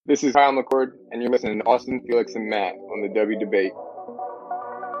This is Kyle McCord, and you're listening to Austin, Felix, and Matt on the W Debate.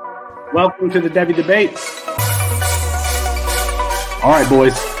 Welcome to the W Debate. All right,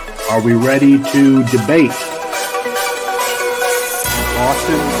 boys, are we ready to debate?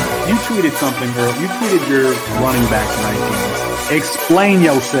 Austin, you tweeted something, girl. You tweeted your running back rankings. Explain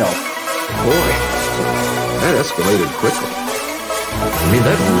yourself. Boy, that escalated quickly. I mean,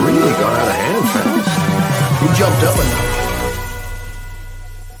 that really got out of hand fast. He jumped up enough.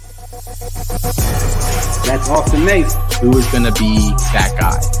 That's Austin Nace. Who is going to be that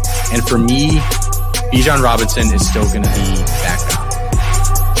guy? And for me, Bijan Robinson is still going to be that guy.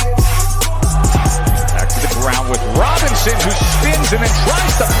 Back to the ground with Robinson, who spins and then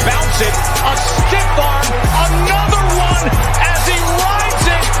tries to bounce it. A stiff arm, another one as he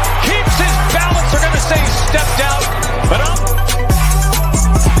rides it, keeps his balance. They're going to say he stepped out, but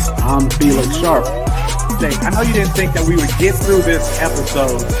I'm Felix Sharp. I know you didn't think that we would get through this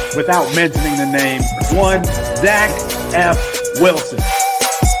episode without mentioning the name one Zach F. Wilson.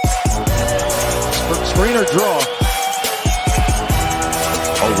 Screener draw.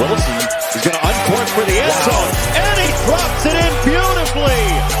 Oh, Wilson is going to uncork for the end zone, and he drops it in beautifully.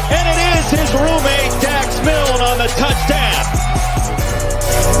 And it is his roommate, Dax Milne, on the touchdown.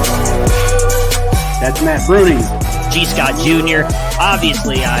 That's Matt Bruning. G. Scott Jr.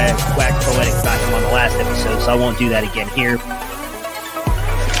 Obviously, I waxed poetic about him on the last episode, so I won't do that again here. And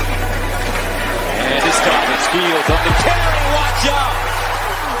it's Thomas Fields on the carry. Watch out.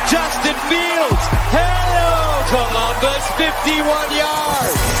 Justin Fields. Hello, Columbus. 51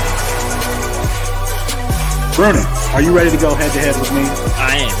 yards. Bruning, are you ready to go head-to-head with me?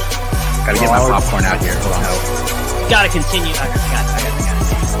 I am. Got to get my popcorn out here. Hold on. Got to continue. I got it.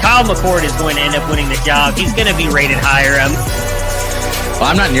 Kyle McCord is going to end up winning the job. He's going to be rated higher. Well,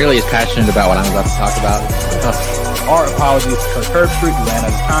 I'm not nearly as passionate about what I'm about to talk about. Our apologies to Kirk Herbstreit. We ran out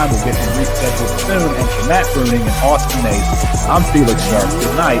of time. We'll get him rescheduled soon. And for Matt Bruning and Austin Nace, I'm Felix Sharp.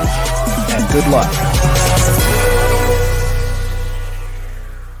 Good night and good luck.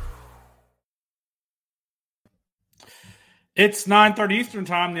 It's 9:30 Eastern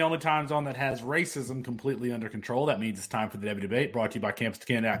Time, the only time zone that has racism completely under control. That means it's time for the W Debate, brought to you by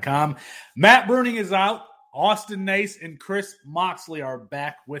CampusToCan.com. Matt Bruning is out. Austin Nace and Chris Moxley are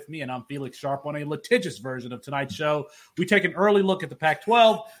back with me, and I'm Felix Sharp on a litigious version of tonight's show. We take an early look at the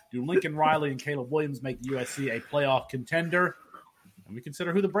Pac-12. Do Lincoln Riley and Caleb Williams make USC a playoff contender? And we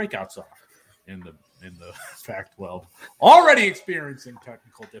consider who the breakouts are in the Pac-12. Already experiencing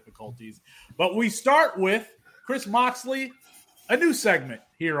technical difficulties. But we start with Chris Moxley, a new segment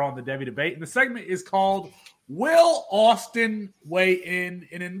here on the W Debate. And the segment is called Will Austin Weigh In?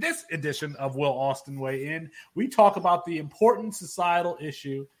 And in this edition of Will Austin Weigh In, we talk about the important societal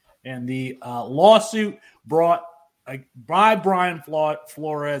issue and the lawsuit brought by Brian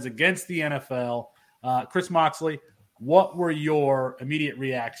Flores against the NFL. Chris Moxley, what was your immediate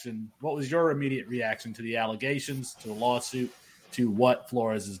reaction to the allegations, to the lawsuit, to what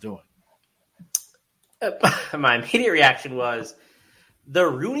Flores is doing? My immediate reaction was the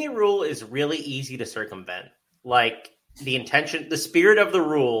Rooney Rule is really easy to circumvent. Like the spirit of the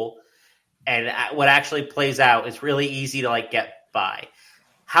rule and what actually plays out is really easy to get by.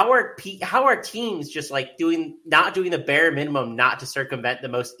 How are teams just not doing the bare minimum not to circumvent the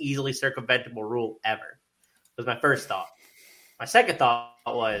most easily circumventable rule ever? Was my first thought. My second thought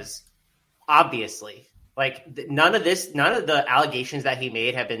was obviously none of the allegations that he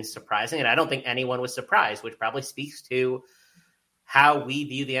made have been surprising, and I don't think anyone was surprised, which probably speaks to how we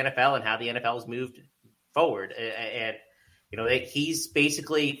view the NFL and how the NFL has moved forward. And he's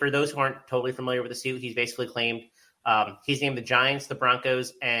basically, for those who aren't totally familiar with the suit, he's basically claimed he's named the Giants, the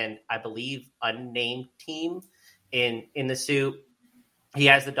Broncos, and I believe unnamed team in the suit. He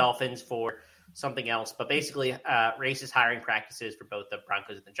has the Dolphins for something else, but basically racist hiring practices for both the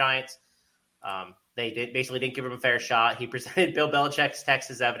Broncos and the Giants. They didn't give him a fair shot. He presented Bill Belichick's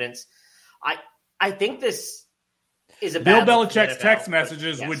text as evidence. I think this is a Bill Belichick's text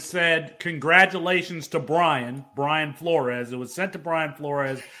messages, yes, which said, "Congratulations to Brian Flores." It was sent to Brian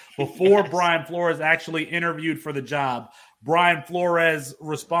Flores before yes. Brian Flores actually interviewed for the job. Brian Flores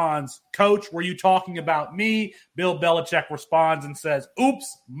responds, "Coach, were you talking about me?" Bill Belichick responds and says,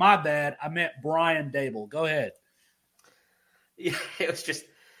 "Oops, my bad. I meant Brian Dable." Go ahead. Yeah, it was just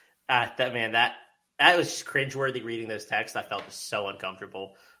that was just cringeworthy reading those texts. I felt just so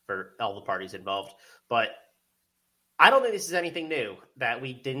uncomfortable for all the parties involved. But I don't think this is anything new that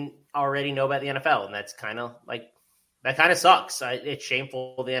we didn't already know about the NFL, and that's kind of sucks. It's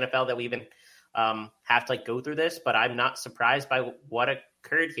shameful for the NFL that we even have to go through this, but I'm not surprised by what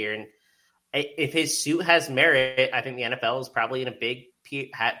occurred here. And if his suit has merit, I think the NFL is probably in a big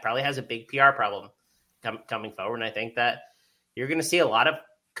probably has a big PR problem coming forward. And I think that you're going to see a lot of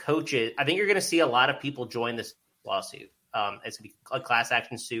coaches. I think you're going to see a lot of people join this lawsuit. It's going to be a class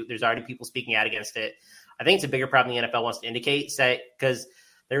action suit. There's already people speaking out against it. I think it's a bigger problem the NFL wants to indicate, because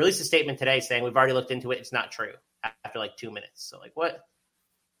they released a statement today saying we've already looked into it. It's not true after like 2 minutes. So like what?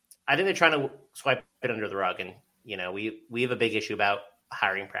 I think they're trying to swipe it under the rug. And, we have a big issue about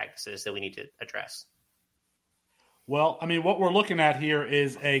hiring practices that we need to address. Well, I mean, what we're looking at here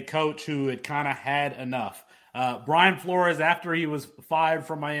is a coach who had kind of had enough. Brian Flores, after he was fired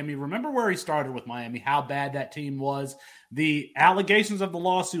from Miami, remember where he started with Miami, how bad that team was. The allegations of the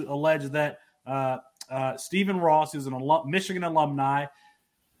lawsuit allege that Stephen Ross, who's an Michigan alumni,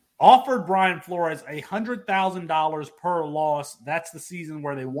 offered Brian Flores $100,000 per loss. That's the season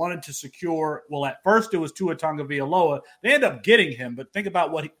where they wanted to secure. Well, at first it was Tua Tagovailoa. They ended up getting him, but think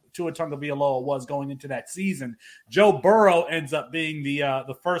about what Tua Tagovailoa was going into that season. Joe Burrow ends up being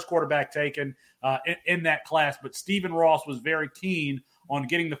the first quarterback taken in that class, but Stephen Ross was very keen on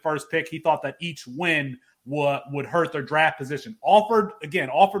getting the first pick. He thought that each win would hurt their draft position. Offered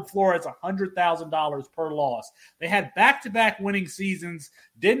Flores $100,000 per loss. They had back-to-back winning seasons,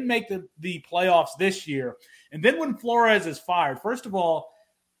 didn't make the playoffs this year. And then when Flores is fired, first of all,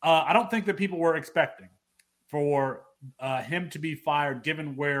 I don't think that people were expecting for him to be fired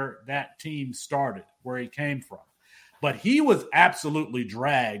given where that team started, where he came from. But he was absolutely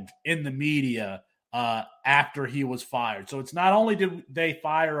dragged in the media after he was fired. So it's not only did they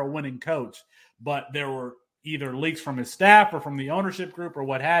fire a winning coach, but there were either leaks from his staff or from the ownership group or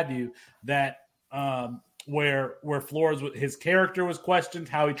what have you that where Flores, his character was questioned,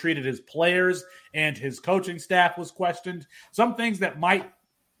 how he treated his players and his coaching staff was questioned. Some things that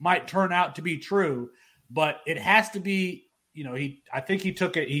might turn out to be true, but it has to be, I think he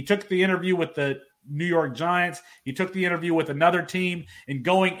took the interview with the New York Giants. He took the interview with another team, and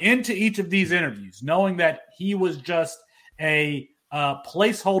going into each of these interviews, knowing that he was just a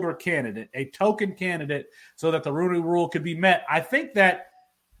placeholder candidate, a token candidate, so that the Rooney Rule could be met. I think that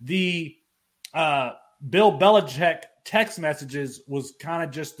the Bill Belichick text messages was kind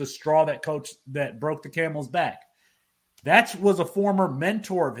of just the straw that broke the camel's back. That was a former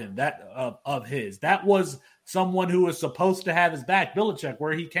mentor of him, of his. That was someone who was supposed to have his back. Belichick,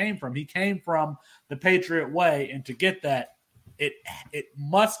 where he came from. He came from the Patriot way, and to get that, it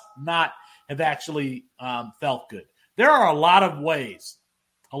must not have actually felt good. There are a lot of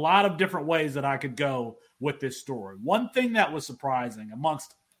different ways that I could go with this story. One thing that was surprising,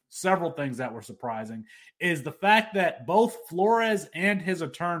 amongst several things that were surprising, is the fact that both Flores and his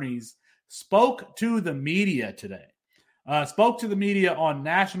attorneys spoke to the media today. Spoke to the media on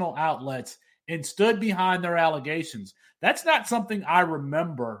national outlets and stood behind their allegations. That's not something I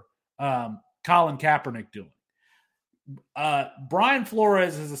remember Colin Kaepernick doing. Brian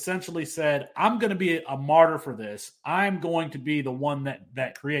Flores has essentially said, I'm going to be a martyr for this. I'm going to be the one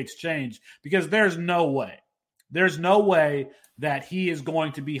that creates change, because there's no way that he is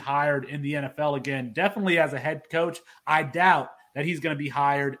going to be hired in the NFL again. Definitely as a head coach. I doubt that he's going to be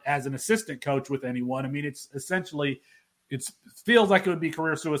hired as an assistant coach with anyone. I mean, it's essentially, it feels like it would be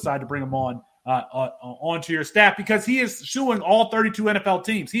career suicide to bring him onto your staff, because he is suing all 32 NFL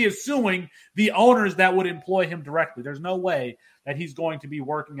teams. He is suing the owners that would employ him directly. There's no way that he's going to be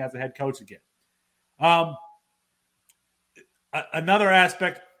working as a head coach again. Another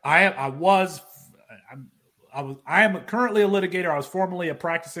aspect, I am currently a litigator. I was formerly a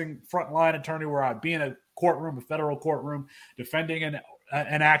practicing frontline attorney where I'd be in a federal courtroom, defending an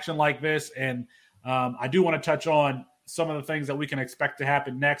action like this. And I do want to touch on some of the things that we can expect to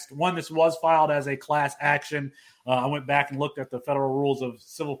happen next. One, this was filed as a class action. I went back and looked at the federal rules of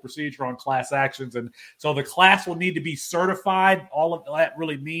civil procedure on class actions. And so the class will need to be certified. All of that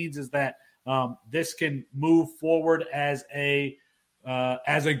really means is that this can move forward as a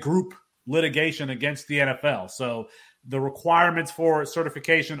group litigation against the NFL. So the requirements for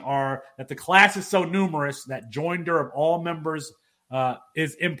certification are that the class is so numerous that joinder of all members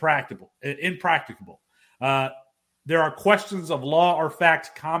is impracticable. There are questions of law or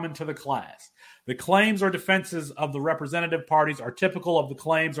fact common to the class. The claims or defenses of the representative parties are typical of the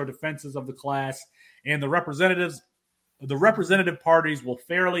claims or defenses of the class, and the representative parties will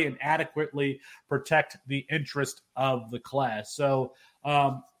fairly and adequately protect the interest of the class. So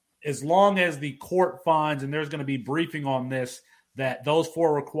as long as the court finds, and there's going to be briefing on this, that those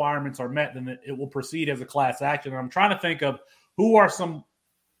four requirements are met, then it will proceed as a class action. And I'm trying to think of who are some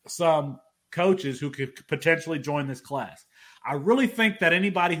coaches who could potentially join this class. I really think that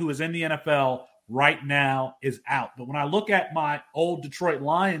anybody who is in the NFL right now is out. But when I look at my old Detroit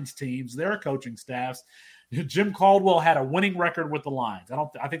Lions teams, their coaching staffs, Jim Caldwell had a winning record with the Lions.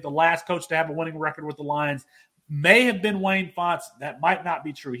 I think the last coach to have a winning record with the Lions may have been Wayne Fontes. That might not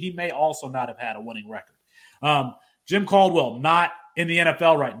be true. He may also not have had a winning record. Jim Caldwell, not in the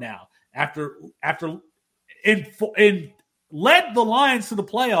NFL right now. After led the Lions to the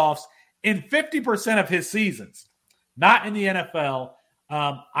playoffs in 50% of his seasons, not in the NFL.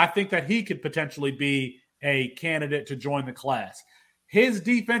 I think that he could potentially be a candidate to join the class. His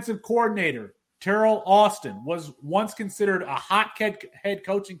defensive coordinator, Terrell Austin, was once considered a hot head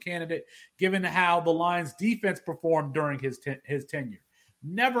coaching candidate given how the Lions defense performed during his tenure.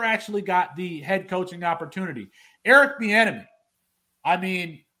 Never actually got the head coaching opportunity. Eric Bieniemy, I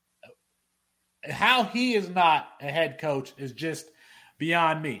mean, how he is not a head coach is just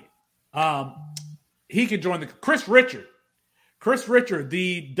beyond me. He could join Chris Richard,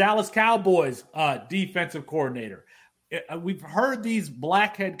 the Dallas Cowboys defensive coordinator. We've heard these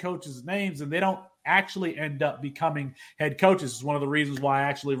black head coaches' names, and they don't actually end up becoming head coaches. It's one of the reasons why I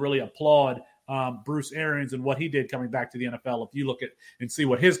actually really applaud Bruce Arians and what he did coming back to the NFL. If you look at and see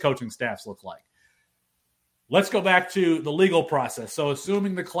what his coaching staffs look like. Let's go back to the legal process. So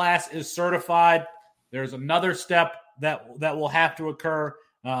assuming the class is certified, there's another step that will have to occur.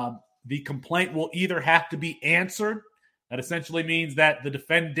 The complaint will either have to be answered. That essentially means that the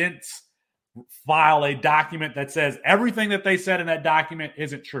defendants file a document that says everything that they said in that document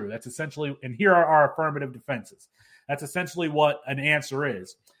isn't true. That's essentially, and here are our affirmative defenses. That's essentially what an answer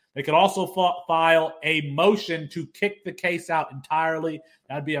is. They could also file a motion to kick the case out entirely.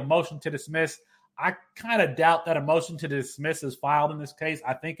 That'd be a motion to dismiss. I kind of doubt that a motion to dismiss is filed in this case.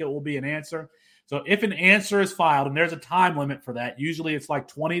 I think it will be an answer. So if an answer is filed, and there's a time limit for that, usually it's like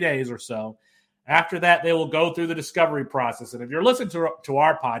 20 days or so. After that, they will go through the discovery process. And if you're listening to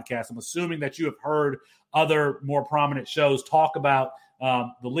our podcast, I'm assuming that you have heard other more prominent shows talk about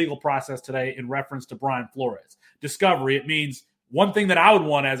the legal process today in reference to Brian Flores. Discovery, it means one thing that I would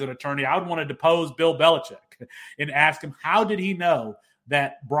want as an attorney, I would want to depose Bill Belichick and ask him, how did he know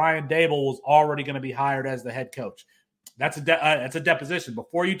that Brian Daboll was already going to be hired as the head coach? That's a deposition.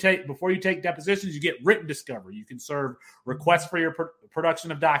 Before you take depositions, you get written discovery. You can serve requests for your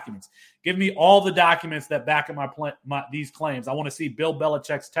production of documents. Give me all the documents that back up these claims. I want to see Bill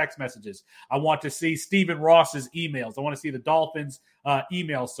Belichick's text messages. I want to see Stephen Ross's emails. I want to see the Dolphins'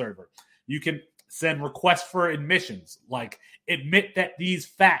 email server. You can send requests for admissions, like admit that these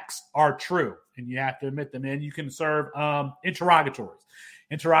facts are true, and you have to admit them. And you can serve interrogatories.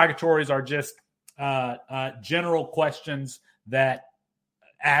 Interrogatories are just general questions that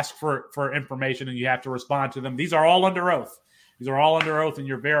ask for information, and you have to respond to them. These are all under oath. And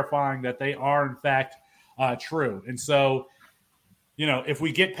you're verifying that they are, in fact, true. And so, if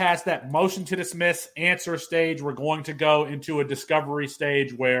we get past that motion to dismiss answer stage, we're going to go into a discovery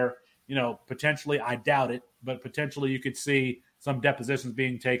stage where, potentially, I doubt it, but potentially you could see some depositions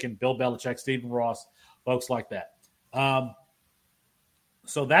being taken, Bill Belichick, Stephen Ross, folks like that.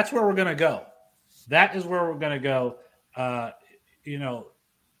 So that's where we're going to go. That is where we're going to go.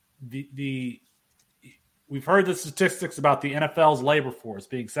 We've heard the statistics about the NFL's labor force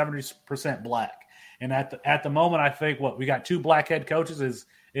being 70% black, and at the moment, I think we got 2 black head coaches.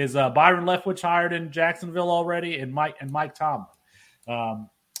 Is Byron Leftwich hired in Jacksonville already, and Mike Tomlin.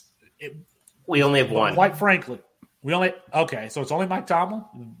 We only have one. Quite frankly, so it's only Mike Tomlin.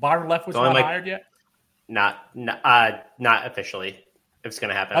 Byron Leftwich not hired yet. Not officially. If it's going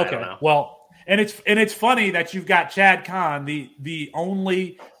to happen, I don't know. Well. And it's funny that you've got Chad Kahn, the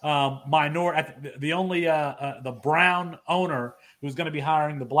only the brown owner who's going to be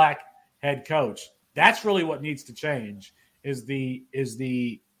hiring the black head coach. That's really what needs to change is the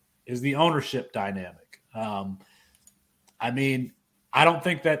ownership dynamic. I don't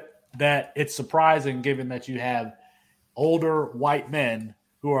think that it's surprising given that you have older white men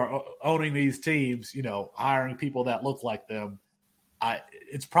who are owning these teams, hiring people that look like them.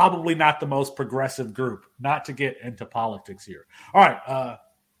 It's probably not the most progressive group, not to get into politics here. All right.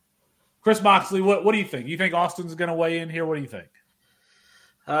 Chris Moxley, what do you think? You think Austin's going to weigh in here? What do you think?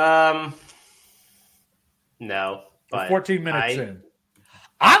 No. But 14 minutes in.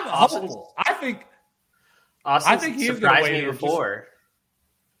 I'm hopeful. I think he's going to weigh in before.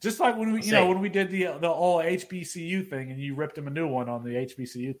 Just like when we did the all HBCU thing and you ripped him a new one on the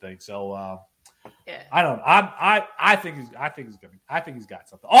HBCU thing. So, yeah. I don't know. I think he's got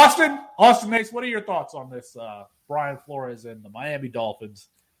something. Austin Nace, what are your thoughts on this? Brian Flores and the Miami Dolphins.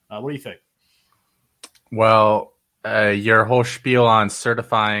 What do you think? Well, your whole spiel on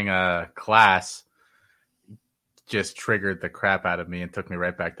certifying a class just triggered the crap out of me and took me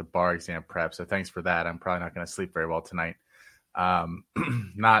right back to bar exam prep. So thanks for that. I'm probably not going to sleep very well tonight.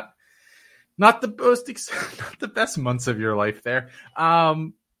 Not not the not the best months of your life there.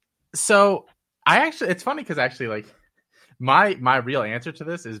 So it's funny because actually, like my real answer to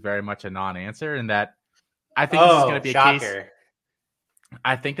this is very much a non-answer, in that I think this is going to be a case.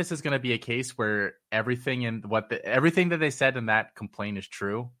 I think this is going to be a case where everything that they said in that complaint is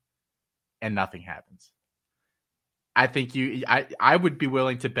true, and nothing happens. I think I would be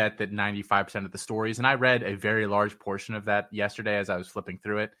willing to bet that 95% of the stories, and I read a very large portion of that yesterday as I was flipping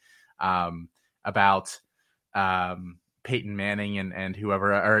through it, about Peyton Manning and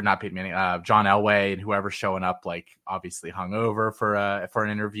whoever, or not Peyton Manning, John Elway and whoever showing up, like obviously hungover for an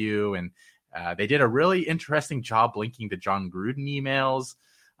interview, and they did a really interesting job linking to John Gruden emails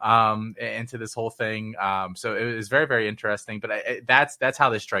into this whole thing. So it was very, very interesting. But that's how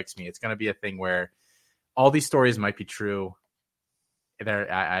this strikes me. It's going to be a thing where all these stories might be true.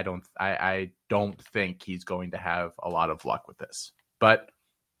 I don't think he's going to have a lot of luck with this, but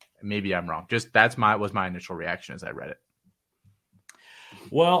maybe I'm wrong. Just was my initial reaction as I read it.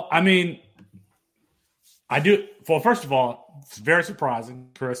 Well, I mean, I do. Well, first of all, it's very surprising,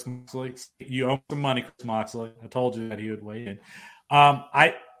 Chris Moxley. You owe some money, Chris Moxley. I told you that he would weigh in.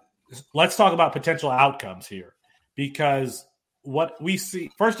 Let's talk about potential outcomes here, because what we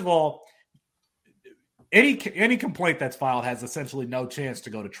see, first of all, any complaint that's filed has essentially no chance to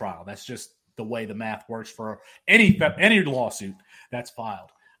go to trial. That's just the way the math works for any lawsuit that's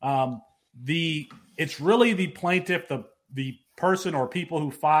filed. It's really the plaintiff, the person or people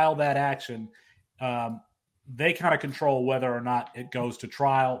who file that action. They kind of control whether or not it goes to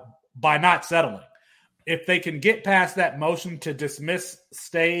trial by not settling. If they can get past that motion to dismiss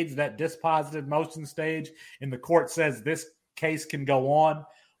stage, that dispositive motion stage, and the court says this case can go on,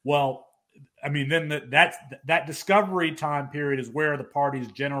 well, I mean, then that discovery time period is where the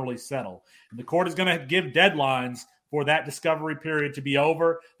parties generally settle. And the court is going to give deadlines for that discovery period to be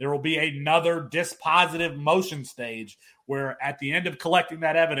over. There will be another dispositive motion stage where at the end of collecting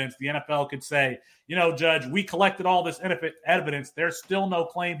that evidence, the NFL could say, Judge, we collected all this evidence. There's still no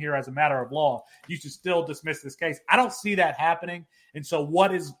claim here as a matter of law. You should still dismiss this case. I don't see that happening. And so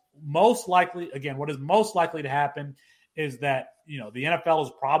what is most likely to happen is that, the NFL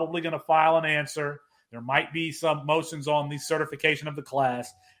is probably going to file an answer. There might be some motions on the certification of the class.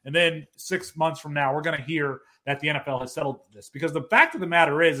 And then 6 months from now, we're going to hear that the NFL has settled this. Because the fact of the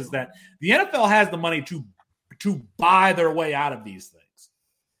matter is that the NFL has the money to buy their way out of these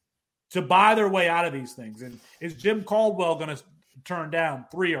things. And is Jim Caldwell going to turn down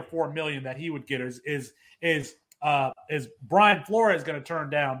 $3 or $4 million that he would get? Is Brian Flores going to turn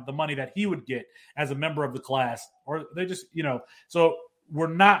down the money that he would get as a member of the class? Or they just, so we're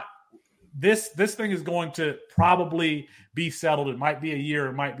not, this thing is going to probably be settled. It might be a year,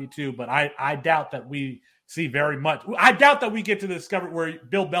 it might be two, but I doubt that we see very much. I doubt that we get to the discovery where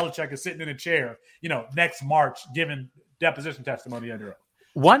Bill Belichick is sitting in a chair, next March, giving deposition testimony under oath.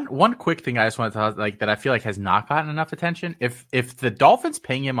 One quick thing I just wanted to that I feel like has not gotten enough attention. If the Dolphins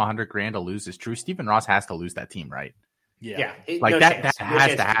paying him $100,000 to lose is true, Stephen Ross has to lose that team, right? Yeah. That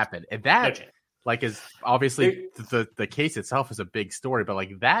has to happen. And that is obviously the case itself is a big story, but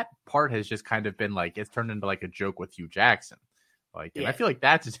that part has just kind of been it's turned into a joke with Hugh Jackson. And I feel like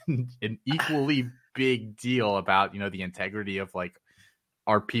that's an equally big deal about the integrity of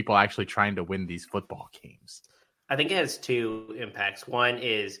are people actually trying to win these football games? I think it has two impacts. One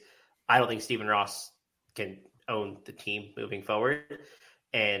is I don't think Stephen Ross can own the team moving forward.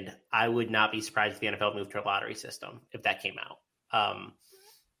 And I would not be surprised if the NFL moved to a lottery system if that came out.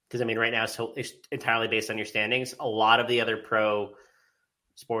 Because, right now it's entirely based on your standings. A lot of the other pro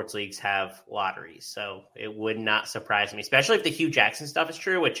sports leagues have lotteries. So it would not surprise me, especially if the Hugh Jackson stuff is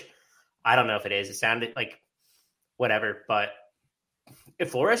true, which I don't know if it is. It sounded like whatever. But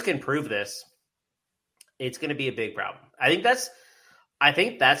if Flores can prove this, it's going to be a big problem. I think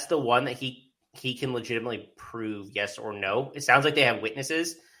that's the one that he can legitimately prove yes or no. It sounds like they have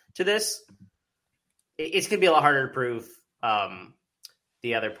witnesses to this. It's going to be a lot harder to prove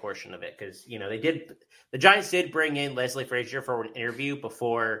the other portion of it because the Giants did bring in Leslie Frazier for an interview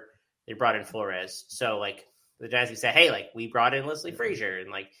before they brought in Flores. So the Giants would say, hey, we brought in Leslie Frazier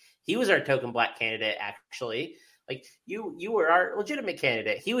and he was our token black candidate actually. You were our legitimate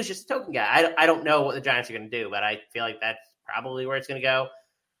candidate. He was just a token guy. I don't know what the Giants are going to do, but I feel like that's probably where it's going to go.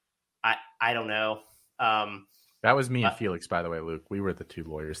 I don't know. That was me and Felix, by the way, Luke. We were the two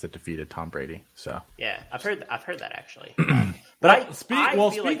lawyers that defeated Tom Brady. So yeah, I've heard that actually. But I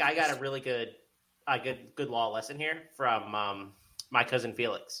feel like I got a really good law lesson here from my cousin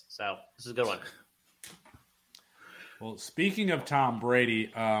Felix. So this is a good one. Well, speaking of Tom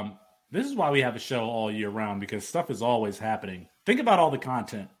Brady, this is why we have a show all year round because stuff is always happening. Think about all the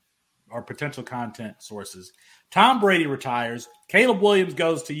content our potential content sources. Tom Brady retires. Caleb Williams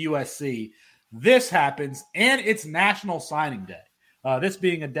goes to USC. This happens, and it's National Signing Day. This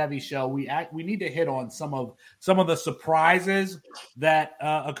being a Devy show, we need to hit on some of the surprises that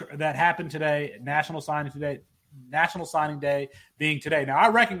happened today. National Signing Day being today. Now, I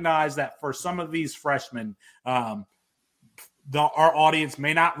recognize that for some of these freshmen, our audience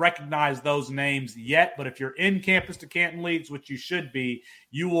may not recognize those names yet, but if you're in Campus to Canton leagues, which you should be,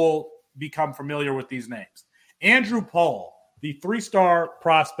 you will become familiar with these names. Andrew Paul, the 3-star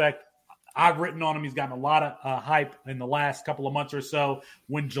prospect. I've written on him. He's gotten a lot of hype in the last couple of months or so.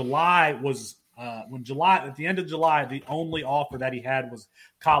 At the end of July, the only offer that he had was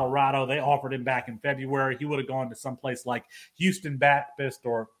Colorado. They offered him back in February. He would have gone to someplace like Houston Baptist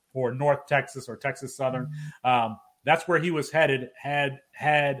or North Texas or Texas Southern. That's where he was headed. Had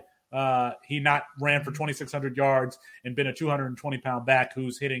he not ran for 2,600 yards and been a 220-pound back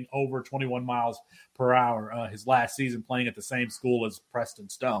who's hitting over 21 miles per hour his last season playing at the same school as Preston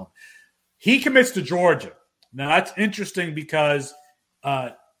Stone. He commits to Georgia. Now, that's interesting because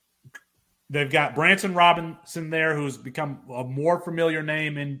they've got Branson Robinson there, who's become a more familiar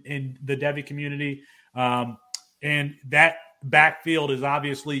name in the Devy community. And that backfield is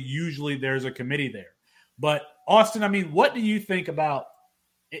obviously usually there's a committee there. But, Austin, I mean, what do you think about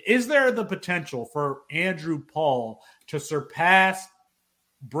 – is there the potential for Andrew Paul to surpass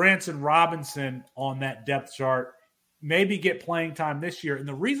Branson Robinson on that depth chart, maybe get playing time this year? And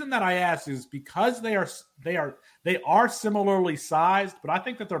the reason that I ask is because they are similarly sized, but I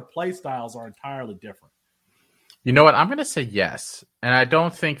think that their play styles are entirely different. You know what? I'm going to say yes. And I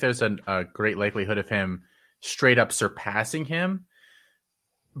don't think there's a great likelihood of him straight up surpassing him.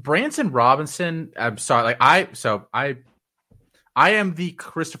 Branson Robinson, I'm sorry. I am the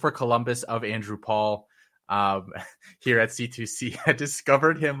Christopher Columbus of Andrew Paul here at C2C. I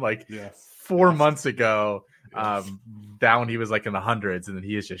discovered him 4 months ago. Down he was in the hundreds, and then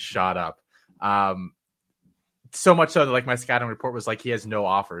he has just shot up. So much so that my scouting report was he has no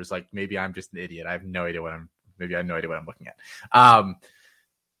offers. Maybe I'm just an idiot. I have no idea what I'm looking at.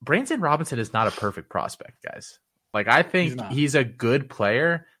 Branson Robinson is not a perfect prospect, guys. I think he's a good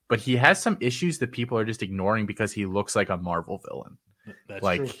player, but he has some issues that people are just ignoring because he looks like a Marvel villain. That's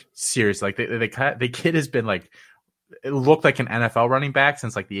true. Seriously, the kid has been it looked like an NFL running back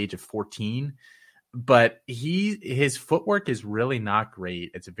since the age of 14. But his footwork is really not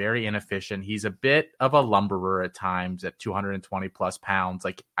great. It's very inefficient. He's a bit of a lumberer at times at 220 plus pounds.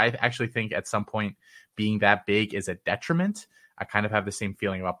 I actually think at some point being that big is a detriment. I kind of have the same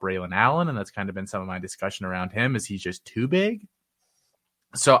feeling about Braylon Allen, and that's kind of been some of my discussion around him. Is he's just too big?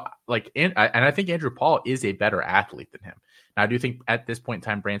 So and I think Andrew Paul is a better athlete than him. Now I do think at this point in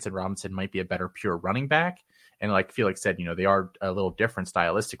time, Branson Robinson might be a better pure running back. And Felix said, they are a little different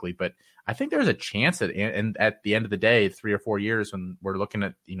stylistically, but I think there's a chance that and at the end of the day, 3 or 4 years when we're looking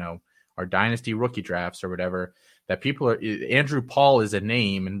at, our dynasty rookie drafts or whatever, that Andrew Paul is a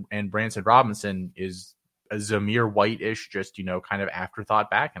name and Branson Robinson is a Zamir White-ish, just, kind of afterthought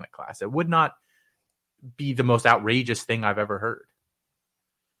back in the class. It would not be the most outrageous thing I've ever heard.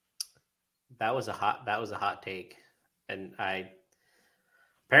 That was a hot take. And I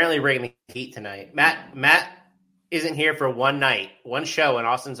apparently bringing the heat tonight. Matt isn't here for one night, one show, and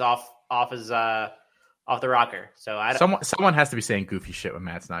Austin's off the rocker. So someone has to be saying goofy shit when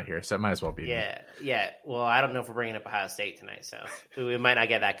Matt's not here, so it might as well be. Yeah. Well, I don't know if we're bringing up Ohio State tonight, so we might not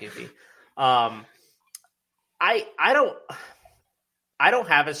get that goofy. I don't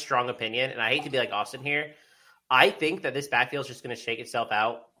have a strong opinion, and I hate to be like Austin here. I think that this backfield is just going to shake itself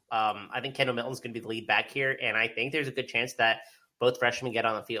out. I think Kendall Milton's going to be the lead back here, and I think there's a good chance that both freshmen get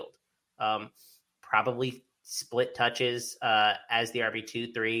on the field. Probably split touches as the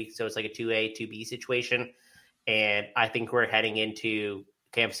RB2-3, so it's like a 2A, 2B situation. And I think we're heading into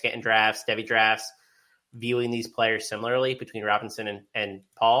Campus Canton drafts, Devy drafts, viewing these players similarly between Robinson and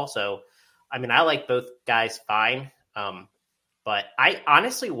Paul. So, I mean, I like both guys fine, but I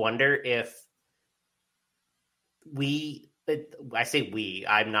honestly wonder if I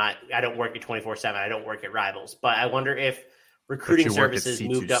don't work at 24/7. I don't work at Rivals, but I wonder if recruiting services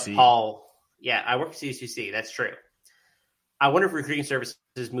moved up Paul. Yeah, I work at C2C. That's true. I wonder if recruiting services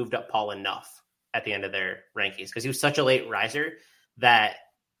moved up Paul enough at the end of their rankings because he was such a late riser that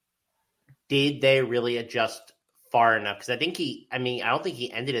did they really adjust far enough? Because I don't think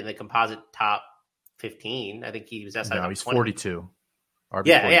he ended in the composite top 15. I think he was outside. No, he's 42.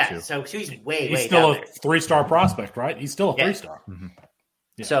 RB 42. So he's way he's still a 3-star prospect, right? He's still a 3-star. Mm-hmm.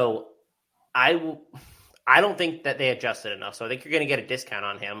 Yeah. So I don't think that they adjusted enough. So I think you're going to get a discount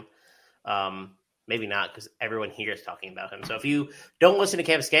on him. Maybe not, because everyone here is talking about him. So if you don't listen to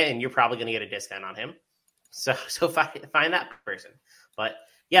Campus Canton, you're probably going to get a discount on him. So find that person. But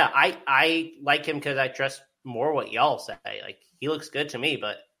yeah, I like him because I trust more what y'all say. Like, he looks good to me,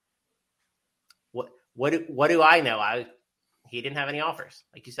 but what do I know? He didn't have any offers,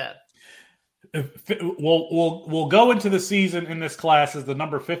 like you said. We'll go into the season in this class as the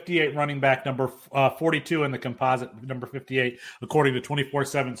number 58 running back, number 42 in the composite, number 58 according to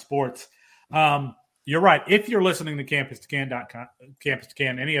 24/7 Sports. You're right. If you're listening to Campus to Can,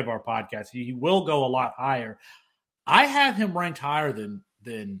 any of our podcasts, he will go a lot higher. I have him ranked higher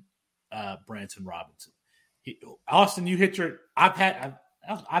than Branson Robinson. Austin, you hit your. I've had.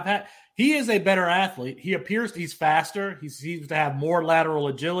 He is a better athlete. He appears he's faster. He seems to have more lateral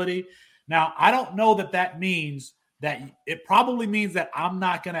agility. Now, I don't know that means that it probably means that I'm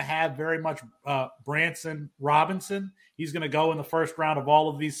not going to have very much Branson Robinson. He's going to go in the first round of all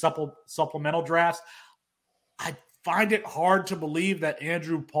of these supplemental drafts. I find it hard to believe that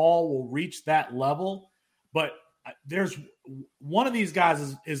Andrew Paul will reach that level, but there's one of these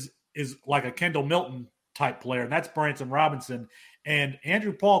guys is like a Kendall Milton type player, and that's Branson Robinson. And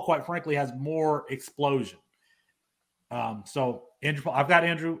Andrew Paul, quite frankly, has more explosion. So Andrew Paul, I've got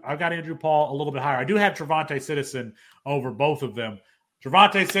Andrew Paul a little bit higher. I do have Trevante Citizen over both of them.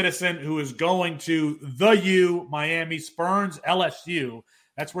 Trevante Citizen, who is going to the U, Miami, Spurns, LSU.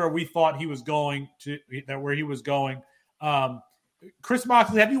 That's where we thought he was going to. Where he was going. Chris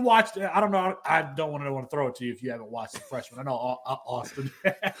Moxley, have you watched? I don't know. I don't want to throw it to you if you haven't watched The Freshman. I know Austin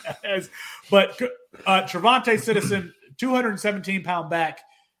has, but Trevante Citizen, 217-pound back,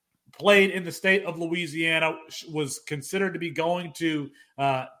 played in the state of Louisiana, was considered to be going to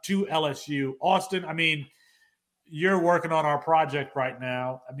LSU. Austin, I mean, you're working on our project right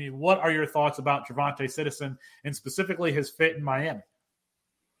now. I mean, what are your thoughts about Trevante Citizen and specifically his fit in Miami?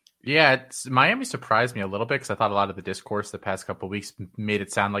 Yeah, Miami surprised me a little bit because I thought a lot of the discourse the past couple of weeks made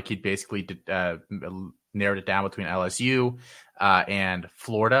it sound like he'd basically narrowed it down between LSU and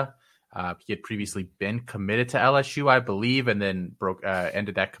Florida. He had previously been committed to LSU, I believe, and then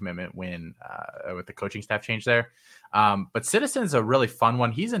ended that commitment when with the coaching staff change there. But Citizen's a really fun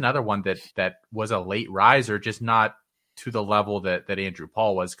one. He's another one that was a late riser, just not to the level that Andrew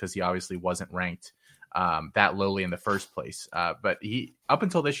Paul was, because he obviously wasn't ranked that lowly in the first place. But he, up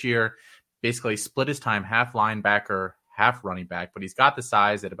until this year, basically split his time half linebacker, half running back, but he's got the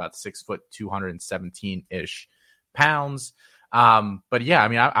size at about 6 foot, 217-ish pounds. But yeah, I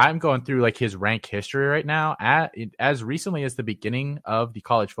mean, I'm going through like his rank history right now. As recently as the beginning of the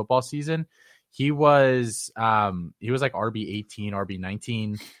college football season, he was like RB 18, RB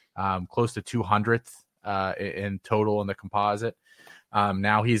 19, close to 200th in total in the composite.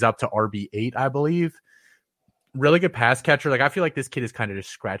 Now he's up to RB 8, I believe. Really good pass catcher. Like, I feel like this kid has kind of just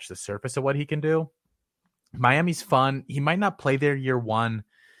scratched the surface of what he can do. Miami's fun. He might not play there year one.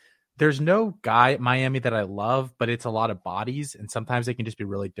 There's no guy at Miami that I love, but it's a lot of bodies, and sometimes they can just be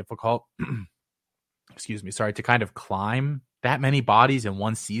really difficult. To kind of climb that many bodies in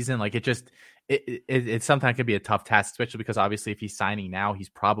one season. Like, it sometimes can be a tough task, especially because obviously if he's signing now, he's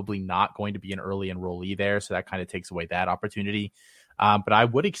probably not going to be an early enrollee there. So that kind of takes away that opportunity. But I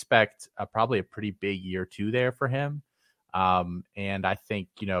would expect probably a pretty big year 2 there for him. And I think,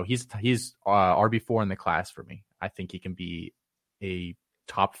 he's RB4 in the class for me. I think he can be a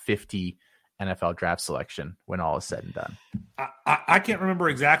top 50 NFL draft selection when all is said and done. I can't remember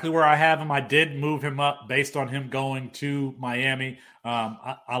exactly where I have him. I did move him up based on him going to Miami.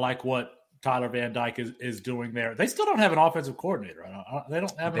 I like what Tyler Van Dyke is doing there. They still don't have an offensive coordinator. They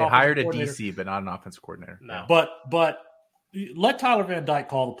don't have. They hired a DC, but not an offensive coordinator. No, but let Tyler Van Dyke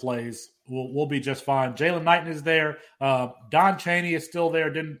call the plays. We'll be just fine. Jalen Knighton is there. Don Chaney is still there.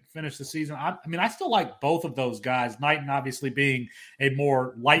 Didn't finish the season. I mean, I still like both of those guys. Knighton obviously being a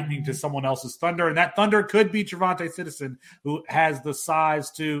more lightning to someone else's thunder, and that thunder could be Trevante Citizen, who has the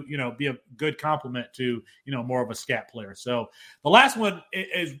size to be a good complement to more of a scat player. So the last one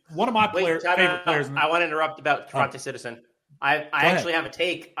is one of my favorite players. I want to interrupt about Trevante Citizen. I actually have a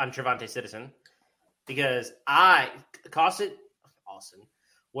take on Trevante Citizen because Austin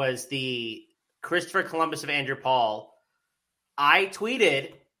was the Christopher Columbus of Andrew Paul. I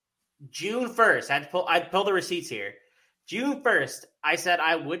tweeted June 1st. I'd pull the receipts here. June 1st, I said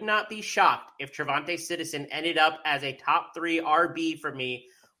I would not be shocked if Trevante Citizen ended up as a top 3 RB for me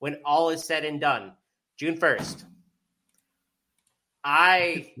when all is said and done. June 1st.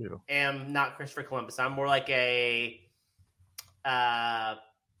 I am not Christopher Columbus. I'm more like a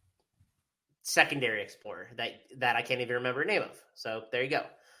secondary explorer that I can't even remember the name of. So there you go.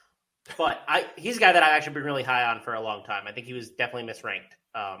 But he's a guy that I've actually been really high on for a long time. I think he was definitely misranked.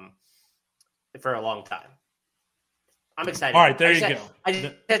 for a long time. I'm excited. All right, there you go. I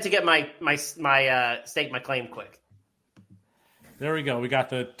just had to get my stake my claim quick. There we go. We got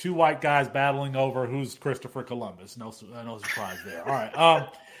the two white guys battling over who's Christopher Columbus. No surprise there. All right.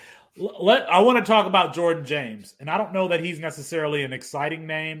 I want to talk about Jordan James, and I don't know that he's necessarily an exciting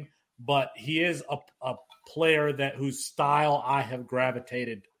name, but he is a player whose style I have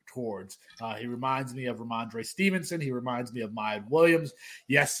gravitated towards. He reminds me of Ramondre Stevenson. He reminds me of Myatt Williams.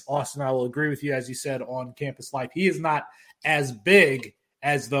 Yes, Austin, I will agree with you, as you said on Campus Life. He is not as big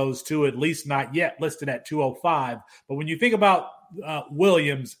as those two, at least not yet, listed at 205. But when you think about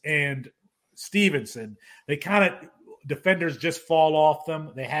Williams and Stevenson, they kind of defenders just fall off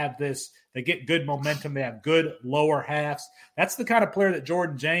them. They get good momentum. They have good lower halves. That's the kind of player that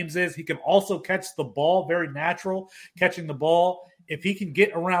Jordan James is. He can also catch the ball, very natural catching the ball. If he can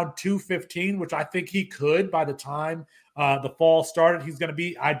get around 215, which I think he could by the time the fall started, he's going to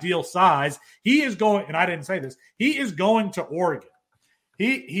be ideal size. He is going, and I didn't say this, he is going to Oregon.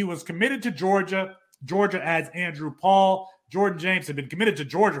 He was committed to Georgia. Georgia adds Andrew Paul. Jordan James had been committed to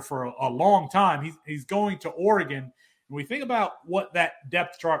Georgia for a long time. He's going to Oregon. And we think about what that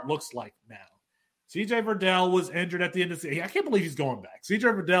depth chart looks like now. C.J. Verdell was injured at the end of the season. I can't believe he's going back. C.J.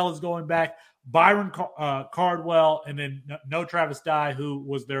 Verdell is going back. Byron Cardwell, and then no Travis Dye, who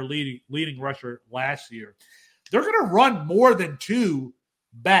was their leading rusher last year. They're going to run more than two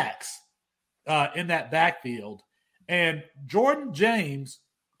backs in that backfield. And Jordan James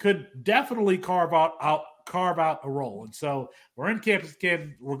could definitely carve out a role. And so we're in Campus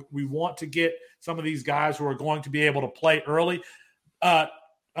Kid. We want to get some of these guys who are going to be able to play early.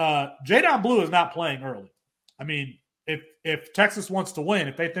 Jadon Blue is not playing early. I mean, if Texas wants to win,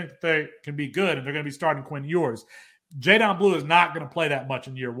 if they think that they can be good and they're going to be starting Quinn Ewers, Jadon Blue is not going to play that much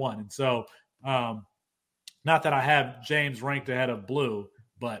in year one. And so not that I have James ranked ahead of Blue,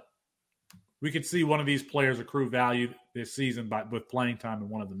 but we could see one of these players accrue value this season with playing time and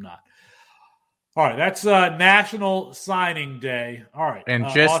one of them not. All right, that's National Signing Day. All right, and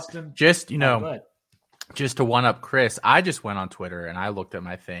Austin, just to one up Chris, I just went on Twitter and I looked at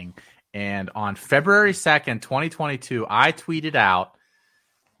my thing, and on February 2nd, 2022, I tweeted out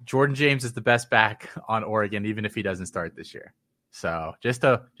Jordan James is the best back on Oregon, even if he doesn't start this year. So just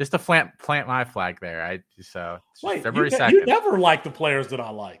to plant my flag there. February 2nd. You never like the players that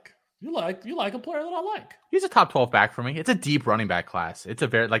I like. You like a player that I like. He's a top 12 back for me. It's a deep running back class. It's a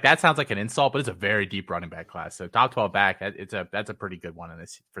very that sounds like an insult, but it's a very deep running back class. So top 12 back, that's a pretty good one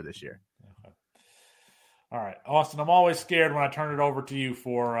for this year. Okay. All right, Austin. I'm always scared when I turn it over to you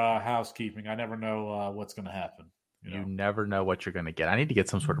for housekeeping. I never know what's going to happen. You never know what you're going to get. I need to get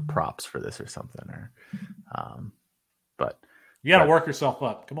some sort of props for this or something. But you got to work yourself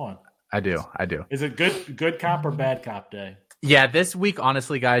up. Come on. I do. Is it good cop or bad cop day? Yeah, this week,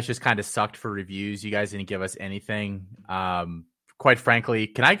 honestly, guys, just kind of sucked for reviews. You guys didn't give us anything. Quite frankly,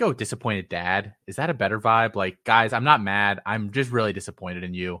 can I go disappointed dad? Is that a better vibe? Like, guys, I'm not mad. I'm just really disappointed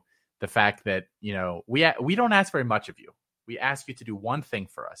in you. The fact that, we don't ask very much of you. We ask you to do one thing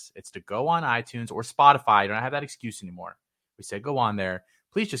for us. It's to go on iTunes or Spotify. You don't have that excuse anymore. We say go on there.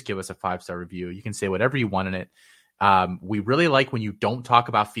 Please just give us a 5-star review. You can say whatever you want in it. We really like when you don't talk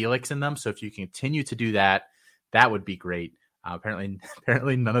about Felix in them. So if you continue to do that, that would be great.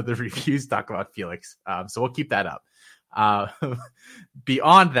 Apparently none of the reviews talk about Felix. So we'll keep that up.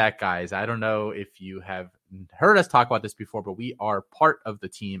 Beyond that, guys, I don't know if you have heard us talk about this before, but we are part of the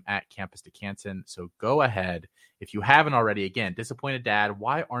team at Campus to Canton. So go ahead. If you haven't already, again, Disappointed Dad,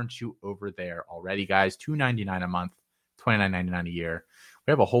 why aren't you over there already, guys? $2.99 a month, $29.99 a year.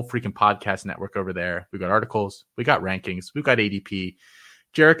 We have a whole freaking podcast network over there. We got articles. We got rankings. We've got ADP.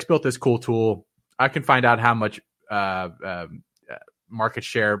 Jarek's built this cool tool. I can find out how much market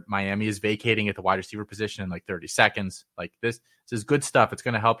share Miami is vacating at the wide receiver position in like 30 seconds. Like this is good stuff. It's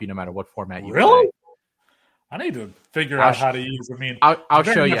going to help you no matter what format you really play. I need to figure out how to use. I mean, I'll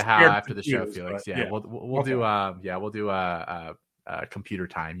show you how after the show, Felix. Yeah, we'll do computer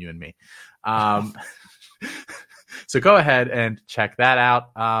time, you and me. So go ahead and check that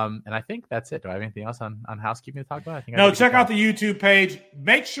out. And I think that's it. Do I have anything else on housekeeping to talk about? Check out the YouTube page.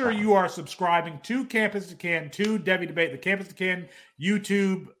 Make sure you are subscribing to Campus to Canton, to Debbie Debate, the Campus to Canton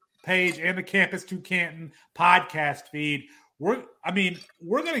YouTube page, and the Campus to Canton podcast feed. We're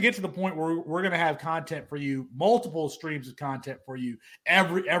going to get to the point where we're going to have content for you, multiple streams of content for you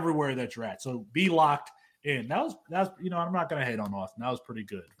everywhere that you're at. So be locked in. That was I'm not going to hate on Austin. That was pretty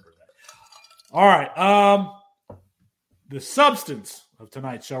good for that. All right. The substance of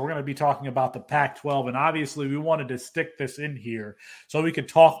tonight's show, we're going to be talking about the Pac-12, and obviously we wanted to stick this in here so we could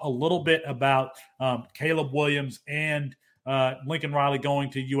talk a little bit about Caleb Williams and Lincoln Riley going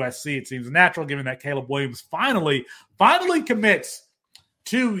to USC. It seems natural given that Caleb Williams finally commits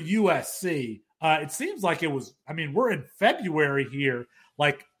to USC. It seems like we're in February here.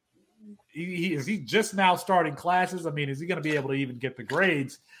 Like, is he just now starting classes? I mean, is he going to be able to even get the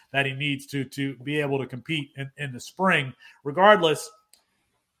grades that he needs to be able to compete in the spring? Regardless,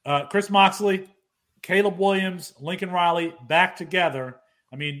 Chris Moxley, Caleb Williams, Lincoln Riley back together.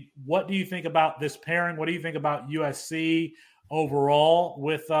 I mean, what do you think about this pairing? What do you think about USC overall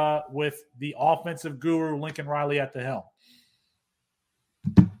with the offensive guru Lincoln Riley at the helm?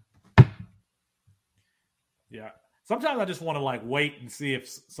 Yeah. Sometimes I just want to wait and see if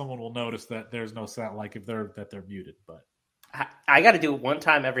someone will notice that there's no sound, if they're muted. But I got to do it one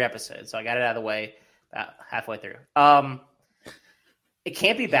time every episode, so I got it out of the way about halfway through. It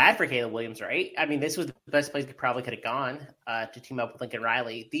can't be bad for Caleb Williams, right? I mean, this was the best place he probably could have gone to team up with Lincoln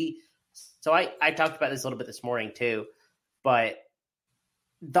Riley. So I talked about this a little bit this morning too, but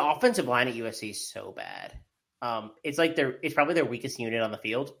the offensive line at USC is so bad. It's probably their weakest unit on the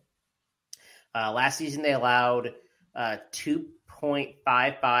field. Last season they allowed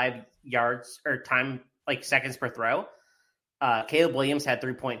 2.55 yards or time, seconds per throw. Caleb Williams had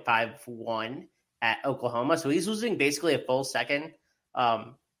 3.51 at Oklahoma, so he's losing basically a full second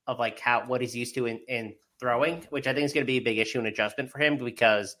of what he's used to in throwing, which I think is going to be a big issue and adjustment for him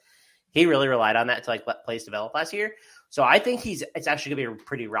because he really relied on that to let plays develop last year. So I think it's actually going to be a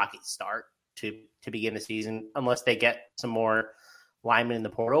pretty rocky start to begin the season unless they get some more linemen in the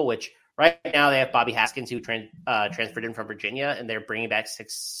portal, which right now they have Bobby Haskins who transferred in from Virginia, and they're bringing back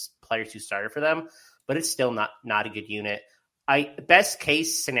 6 players who started for them, but it's still not a good unit. Best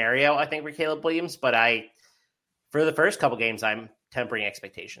case scenario, I think, for Caleb Williams, but for the first couple games, I'm tempering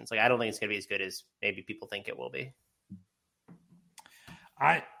expectations. I don't think it's going to be as good as maybe people think it will be.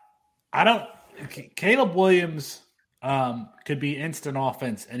 Caleb Williams could be instant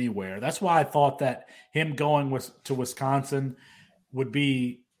offense anywhere. That's why I thought that him going to Wisconsin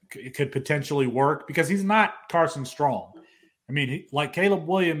could potentially work because he's not Carson Strong. I mean, Caleb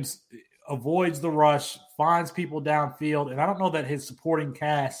Williams avoids the rush, finds people downfield, and I don't know that his supporting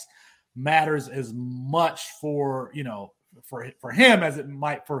cast matters as much for him as it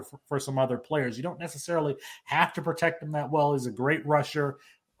might for some other players. You don't necessarily have to protect him that well. He's a great rusher,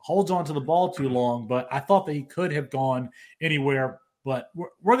 holds on to the ball too long, but I thought that he could have gone anywhere. But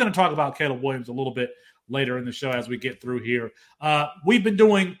we're going to talk about Caleb Williams a little bit later in the show as we get through here. We've been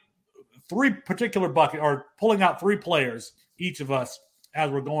doing 3 particular buckets, or pulling out 3 players, each of us, as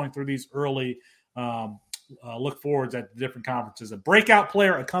we're going through these early look forwards at the different conferences: a breakout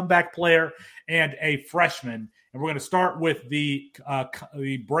player, a comeback player, and a freshman. And we're going to start with the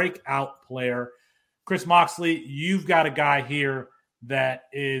breakout player. Chris Moxley, you've got a guy here that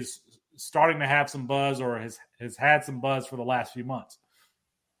is starting to have some buzz, or has had some buzz for the last few months.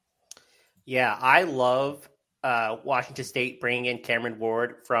 Yeah, I love Washington State bringing in Cameron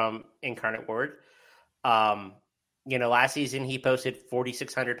Ward from Incarnate Word. Last season he posted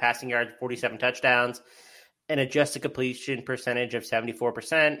 4,600 passing yards, 47 touchdowns, an adjusted completion percentage of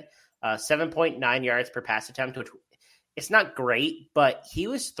 74%, 7.9 yards per pass attempt, which it's not great, but he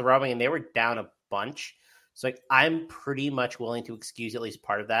was throwing and they were down a bunch. So I'm pretty much willing to excuse at least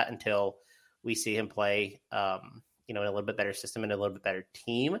part of that until we see him play, in a little bit better system and a little bit better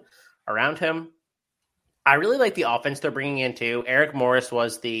team around him. I really like the offense they're bringing in too. Eric Morris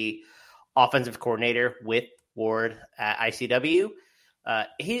was the offensive coordinator with Ward at ICW.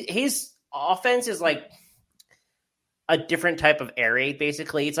 His offense is a different type of air raid,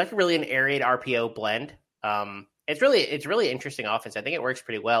 basically. It's really an air raid RPO blend. It's really interesting offense. I think it works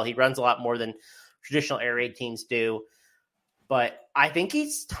pretty well. He runs a lot more than traditional air raid teams do. But I think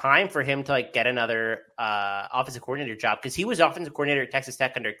it's time for him to get another offensive coordinator job, because he was offensive coordinator at Texas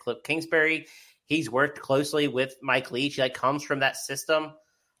Tech under Cliff Kingsbury. He's worked closely with Mike Leach. He comes from that system.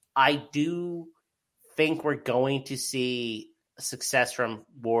 I do think we're going to see success from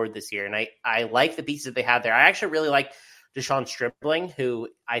Ward this year, and I like the pieces that they have there. I actually really like Deshaun Stripling, who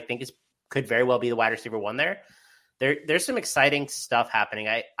I think could very well be the wide receiver 1 there. There's some exciting stuff happening.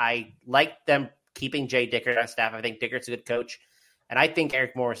 I like them keeping Jay Dickert on staff. I think Dickert's a good coach. And I think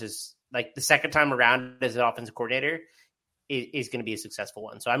Eric Morris is, the second time around as an offensive coordinator, is going to be a successful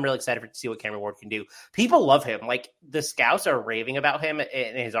one. So I'm really excited to see what Cameron Ward can do. People love him. The scouts are raving about him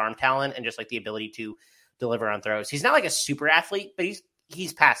and his arm talent and just the ability to deliver on throws. He's not a super athlete, but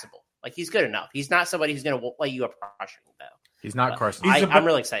he's passable. He's good enough. He's not somebody who's going to light you up rushing, though. He's not Carson. I'm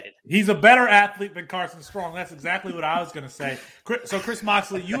really excited. He's a better athlete than Carson Strong. That's exactly what I was going to say. So, Chris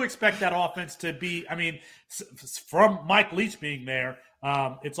Moxley, you expect that offense to be, from Mike Leach being there,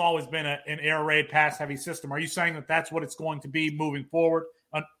 It's always been an air raid pass heavy system. Are you saying that that's what it's going to be moving forward?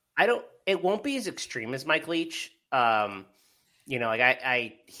 It won't be as extreme as Mike Leach.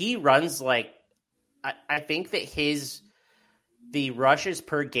 He runs like, I think that the rushes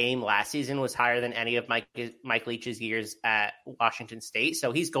per game last season was higher than any of Mike Leach's years at Washington State.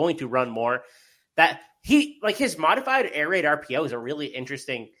 So he's going to run more. That his modified air raid RPO is a really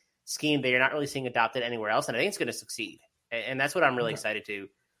interesting scheme that you're not really seeing adopted anywhere else. And I think it's going to succeed. And that's what I'm really excited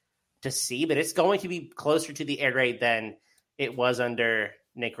to see, but it's going to be closer to the air raid than it was under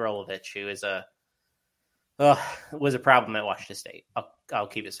Nick Rolovich, who was a problem at Washington State. I'll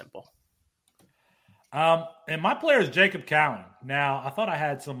keep it simple. And my player is Jacob Cowan. Now, I thought I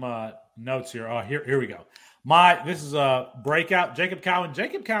had some notes here. Here we go. This is a breakout. Jacob Cowan.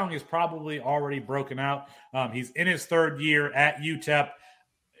 Jacob Cowan is probably already broken out. He's in his third year at UTEP.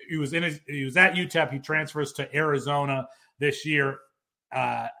 He was at UTEP. He transfers to Arizona this year.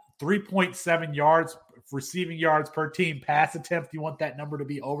 3.7 yards, receiving yards per team, pass attempt. You want that number to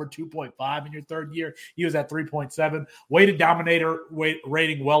be over 2.5 in your third year. He was at 3.7. Weighted dominator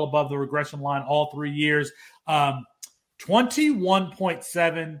rating well above the regression line all 3 years.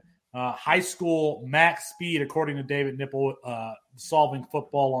 21.7 high school max speed, according to David Nipple, Solving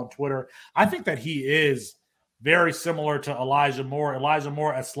Football on Twitter. I think that he is very similar to Elijah Moore. Elijah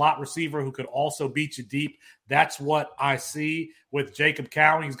Moore, a slot receiver who could also beat you deep. That's what I see with Jacob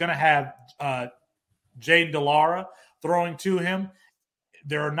Cowan. He's going to have Jaden Delara throwing to him.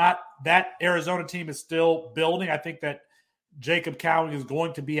 That Arizona team is still building. I think that Jacob Cowan is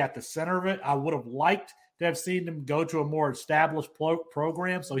going to be at the center of it. I would have liked to have seen him go to a more established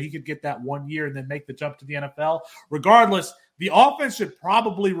program so he could get that 1 year and then make the jump to the NFL. Regardless, the offense should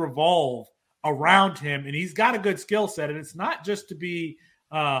probably revolve around him, and he's got a good skill set, and it's not just to be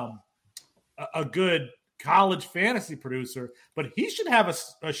a good college fantasy producer, but he should have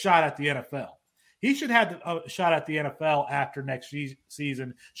a shot at the NFL. He should have a shot at the NFL after next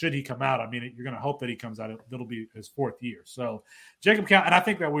season, should he come out. I mean, you're going to hope that he comes out. It'll be his fourth year. So Jacob Cowan, and I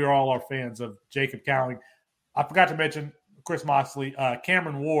think that we all are fans of Jacob Cowan. I forgot to mention Chris Moxley,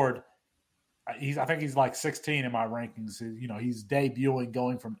 Cameron Ward. I think he's like 16 in my rankings. He's debuting,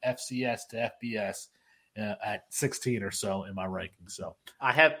 going from FCS to FBS at 16 or so in my rankings. So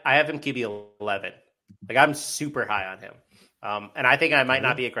I have him QB 11. Like, I'm super high on him, and I think I might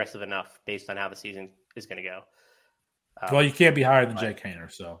not be aggressive enough based on how the season is going to go. Well, you can't be higher than Jake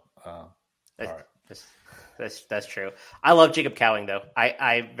Haener, so all right. That's true. I love Jacob Cowan, though.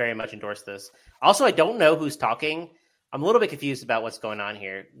 I very much endorse this. Also, I don't know who's talking. I'm a little bit confused about what's going on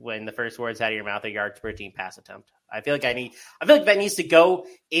here when the first words out of your mouth are yards per team pass attempt. I feel like that needs to go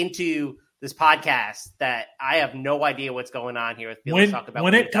into this podcast, that I have no idea what's going on here.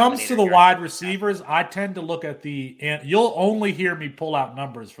 When it comes to the wide receivers, I tend to look at you'll only hear me pull out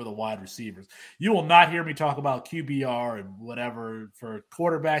numbers for the wide receivers. You will not hear me talk about QBR and whatever for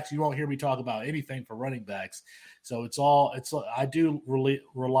quarterbacks. You won't hear me talk about anything for running backs. So I do really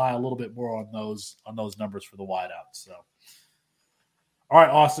rely a little bit more on those numbers for the wideouts. So, all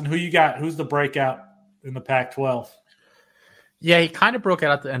right, Austin, who you got? Who's the breakout in the Pac-12? Yeah, he kind of broke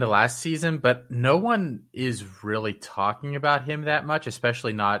out at the end of last season, but no one is really talking about him that much,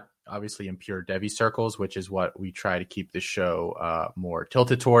 especially not obviously in pure Devy circles, which is what we try to keep the show more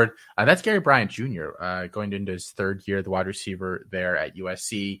tilted toward. That's Gary Bryant Jr. Going into his third year, the wide receiver there at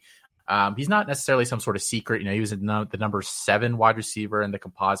USC. He's not necessarily some sort of secret. He was the number 7 wide receiver in the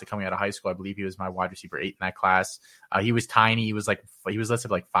composite coming out of high school. I believe he was my wide receiver 8 in that class. He was tiny. He was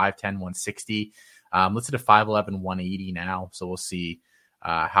listed like 5'10", 160. Listed at 5'11", 180 now. So we'll see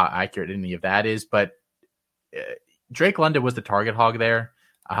how accurate any of that is. But Drake London was the target hog there.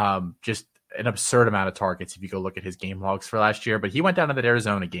 Just an absurd amount of targets if you go look at his game logs for last year. But he went down to that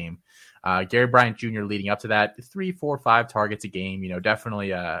Arizona game. Gary Bryant Jr. leading up to that, 3, 4, 5 targets a game,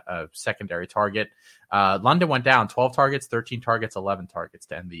 definitely a secondary target. London went down 12 targets, 13 targets, 11 targets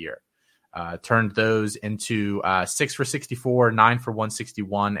to end the year. Turned those into 6 for 64, 9 for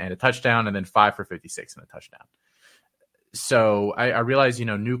 161 and a touchdown, and then 5 for 56 and a touchdown. So I realize,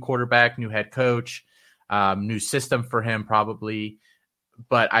 new quarterback, new head coach, new system for him probably.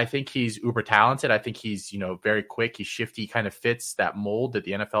 But I think he's uber talented. I think he's, very quick. He's shifty, kind of fits that mold that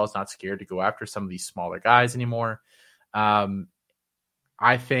the NFL is not scared to go after some of these smaller guys anymore.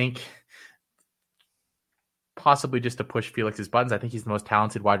 I think possibly just to push Felix's buttons, I think he's the most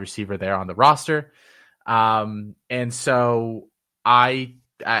talented wide receiver there on the roster. And so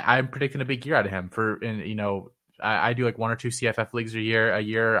I'm predicting a big year out of him I do like 1 or 2 CFF leagues a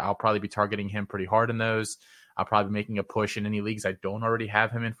year. I'll probably be targeting him pretty hard in those. I'll probably be making a push in any leagues I don't already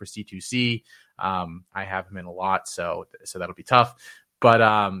have him in for C2C. I have him in a lot, so that'll be tough.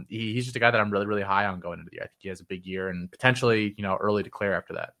 But he's just a guy that I'm really, really high on going into the year. I think he has a big year and potentially, early declare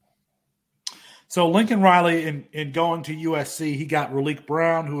after that. So Lincoln Riley, in going to USC, he got Raleek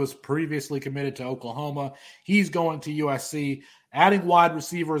Brown, who was previously committed to Oklahoma. He's going to USC. Adding wide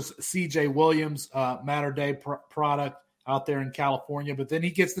receivers, C.J. Williams, Matter Day product out there in California. But then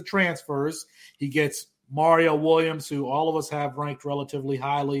he gets the transfers. He gets Mario Williams, who all of us have ranked relatively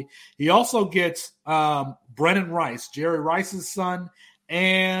highly. He also gets Brennan Rice, Jerry Rice's son,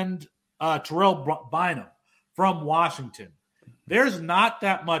 and Terrell Bynum from Washington. There's not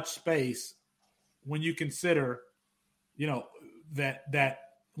that much space when you consider, that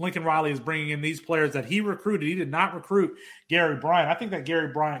Lincoln Riley is bringing in these players that he recruited. He did not recruit Gary Bryant. I think that Gary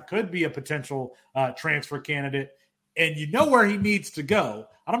Bryant could be a potential transfer candidate, and you know where he needs to go.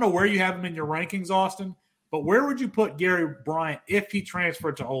 I don't know where you have him in your rankings, Austin, but where would you put Gary Bryant if he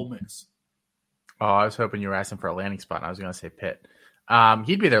transferred to Ole Miss? Oh, I was hoping you were asking for a landing spot, and I was going to say Pitt.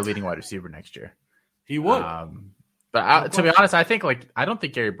 He'd be their leading wide receiver next year. He would. But to be honest, I don't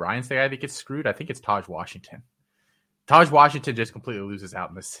think Gary Bryant's the guy that gets screwed. I think it's Taj Washington. Taj Washington just completely loses out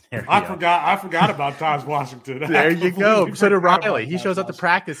in this scenario. I forgot about Taj Washington. There you go. So did Riley. He shows up to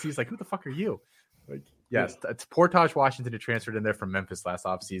practice. He's like, "Who the fuck are you?" Yes, it's poor Taj Washington who transferred in there from Memphis last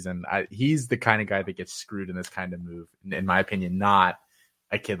offseason. He's the kind of guy that gets screwed in this kind of move, in my opinion, not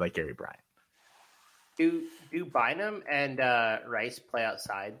a kid like Gary Bryant. Do Bynum and Rice play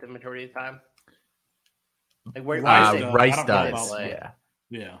outside the majority of the time? Like where Rice does.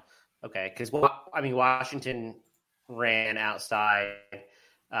 Yeah. Okay, because Washington ran outside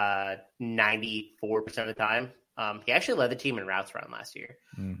 94% of the time. He actually led the team in routes run last year.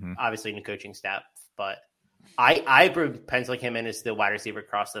 Mm-hmm. Obviously, new coaching staff, but I penciling him in as the wide receiver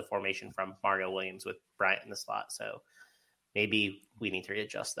across the formation from Mario Williams with Bryant in the slot. So maybe we need to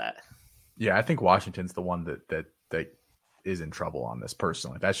readjust that. Yeah, I think Washington's the one that is in trouble on this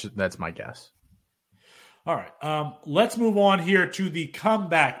personally. That's my guess. All right, let's move on here to the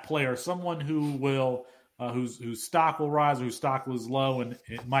comeback player, someone who will whose stock will rise, whose stock was low, and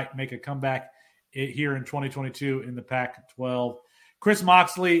it might make a comeback here in 2022 in the Pac-12. Chris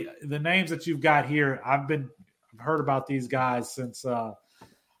Moxley, the names that you've got here, I've heard about these guys since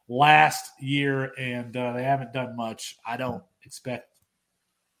last year, and they haven't done much. I don't expect.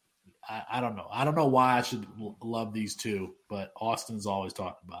 I don't know. I don't know why I should love these two, but Austin's always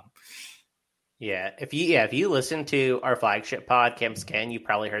talking about them. Yeah, if you listen to our flagship pod, Campus Ken, you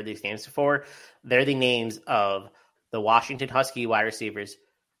probably heard these names before. They're the names of the Washington Husky wide receivers,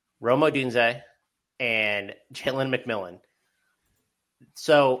 Rome Odunze and Jalen McMillan.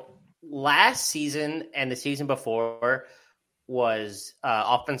 So last season and the season before was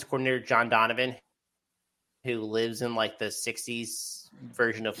offensive coordinator John Donovan, who lives in like the 60s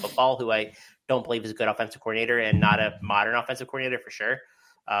version of football, who I don't believe is a good offensive coordinator and not a modern offensive coordinator for sure.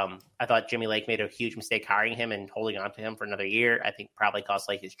 I thought Jimmy Lake made a huge mistake hiring him and holding on to him for another year. I think probably cost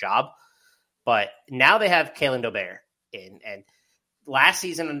Lake his job. But now they have Kalen DeBoer in. And last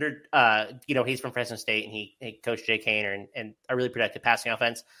season under, he's from Fresno State and he coached Jay Kaner and a really productive passing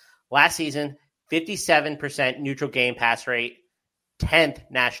offense. Last season, 57% neutral game pass rate, 10th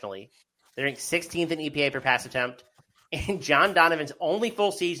nationally. They're ranked 16th in EPA per pass attempt. In John Donovan's only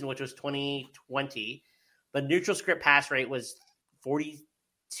full season, which was 2020, the neutral script pass rate was 42%,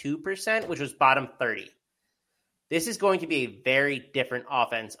 which was bottom 30. This is going to be a very different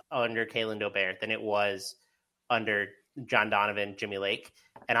offense under Kalen DeBoer than it was under John Donovan, Jimmy Lake.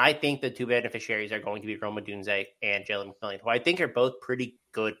 And I think the two beneficiaries are going to be Rome Odunze and Jalen McMillan, who I think are both pretty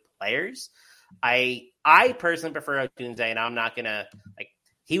good players. I personally prefer Odunze, and I'm not going to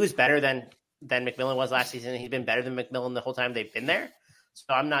he was better than McMillan was last season. He's been better than McMillan the whole time they've been there.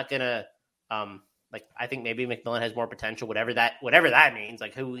 So I'm not going to I think maybe McMillan has more potential, whatever that means.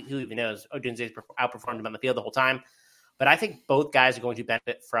 Like who even knows? Odunze's outperformed him on the field the whole time. But I think both guys are going to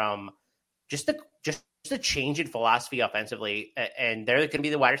benefit from just a change in philosophy offensively. And they're going to be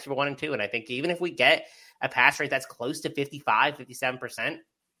the wide receiver 1 and 2. And I think even if we get a pass rate that's close to 55, 57%,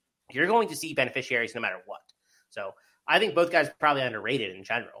 you're going to see beneficiaries no matter what. So I think both guys are probably underrated in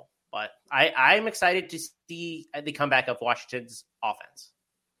general. But I'm excited to see the comeback of Washington's offense.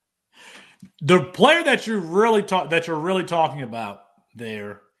 The player that you're really talking about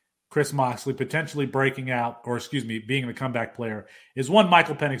there, Chris Moxley, potentially breaking out, being the comeback player, is one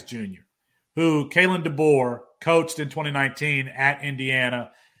Michael Penix Jr., who Kalen DeBoer coached in 2019 at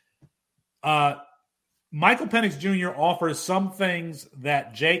Indiana. Michael Penix Jr. offers some things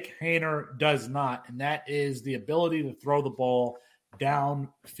that Jake Haener does not, and that is the ability to throw the ball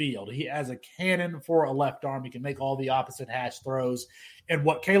downfield. He has a cannon for a left arm. He can make all the opposite hash throws. And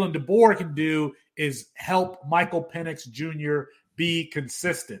what Kalen DeBoer can do is help Michael Penix Jr. be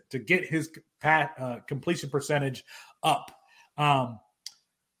consistent, to get his completion percentage up.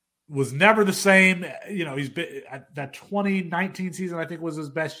 Was never the same. He's been that 2019 season, I think, was his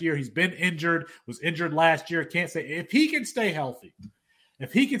best year. He's been injured, was injured last year. Can't say if he can stay healthy.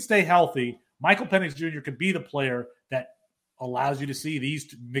 If he can stay healthy, Michael Penix Jr. could be the player that allows you to see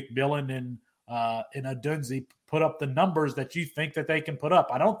these McMillan and Odunze put up the numbers that you think that they can put up.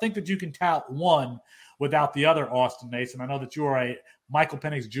 I don't think that you can tout one without the other, Austin Nason. I know that you are a Michael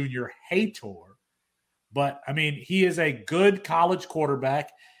Penix Jr. hater, but I mean, he is a good college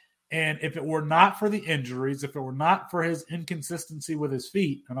quarterback. And if it were not for the injuries, if it were not for his inconsistency with his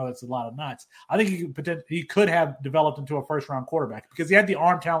feet, I know that's a lot of nuts, I think he could have developed into a first-round quarterback because he had the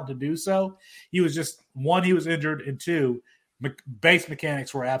arm talent to do so. He was just, one, he was injured, and two, base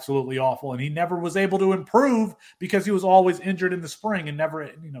mechanics were absolutely awful, and he never was able to improve because he was always injured in the spring and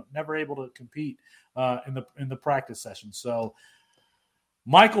never able to compete in the practice session. So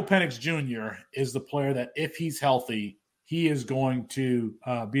Michael Penix Jr. is the player that, if he's healthy, he is going to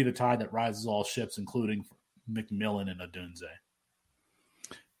be the tide that rises all ships, including McMillan and Odunze.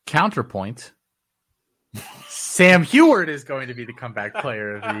 Counterpoint: Sam Heward is going to be the comeback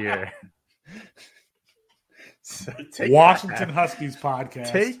player of the year. So Washington Huskies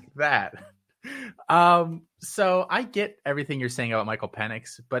podcast. Take that. So I get everything you're saying about Michael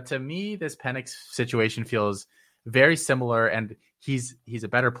Penix, but to me, this Penix situation feels very similar, and he's a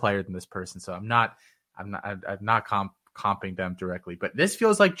better player than this person. So I'm not comping them directly, but this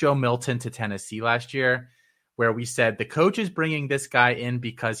feels like Joe Milton to Tennessee last year, where we said the coach is bringing this guy in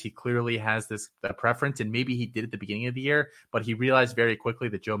because he clearly has the preference, and maybe he did at the beginning of the year, but he realized very quickly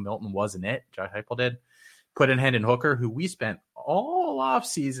that Joe Milton wasn't it. Josh Heupel did. Put in Hendon Hooker, who we spent all off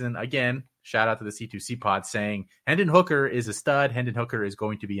season, again, shout out to the C2C pod, saying Hendon Hooker is a stud. Hendon Hooker is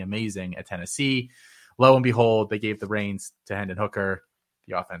going to be amazing at Tennessee. Lo and behold, they gave the reins to Hendon Hooker.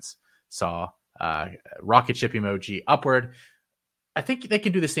 The offense saw rocket ship emoji upward. I think they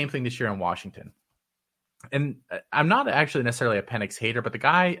can do the same thing this year in Washington. And I'm not actually necessarily a Penix hater, but the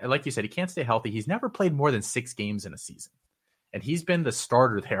guy, like you said, he can't stay healthy. He's never played more than 6 games in a season. And he's been the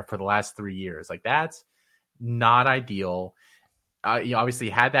starter there for the last 3 years. Like, that's not ideal. Obviously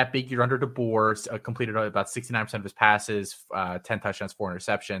had that big year under DeBoer, completed about 69% of his passes, 10 touchdowns, 4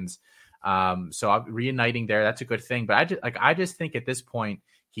 interceptions. So reuniting there, that's a good thing. But I just think at this point,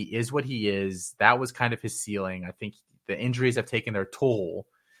 he is what he is. That was kind of his ceiling. I think the injuries have taken their toll.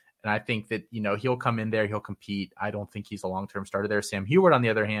 And I think that, he'll come in there, he'll compete. I don't think he's a long-term starter there. Sam Heward, on the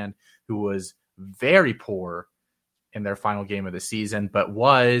other hand, who was very poor in their final game of the season, but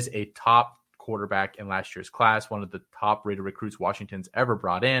was a top quarterback in last year's class, one of the top-rated recruits Washington's ever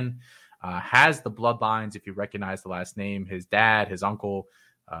brought in, has the bloodlines. If you recognize the last name, his dad, his uncle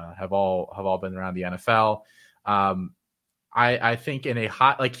have all been around the NFL. I think in a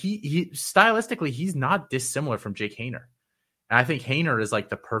hot, like he stylistically, he's not dissimilar from Jake Haener. And I think Haener is like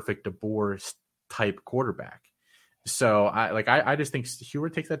the perfect DeBoer type quarterback. So I just think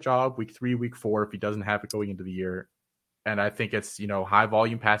Heward takes that job week 3, week 4, if he doesn't have it going into the year. And I think it's, high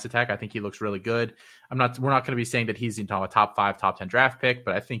volume pass attack. I think he looks really good. We're not going to be saying that he's a top 5, top 10 draft pick,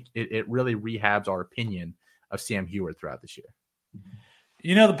 but I think it really rehabs our opinion of Sam Heward throughout this year.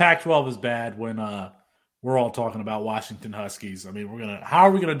 The Pac-12 is bad when we're all talking about Washington Huskies. I mean, how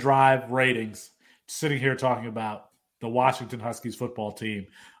are we going to drive ratings sitting here talking about the Washington Huskies football team?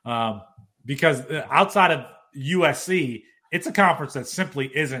 Because outside of USC, it's a conference that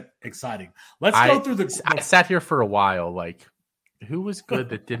simply isn't exciting. Let's go through I sat here for a while, like, who was good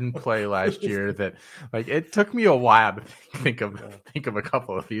that didn't play last year? That, like, it took me a while to think of a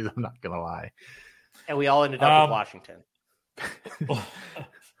couple of these. I'm not gonna lie. And we all ended up with Washington.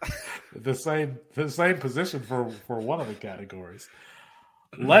 the same position for one of the categories.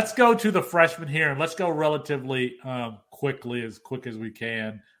 Let's go to the freshmen here, and let's go relatively quick as we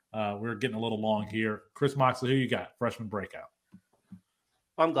can. We're getting a little long here. Chris Moxley, who you got? Freshman breakout.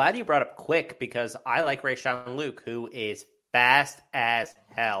 Well, I'm glad you brought up quick because I like Rayshawn Luke, who is fast as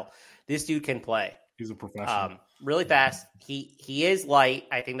hell. This dude can play. He's a professional. Really fast. He is light.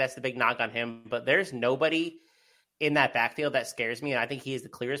 I think that's the big knock on him. But there's nobody in that backfield that scares me, and I think he is the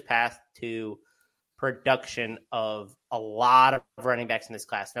clearest path to production of a lot of running backs in this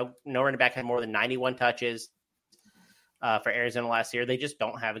class. No running back had more than 91 touches for Arizona last year. They just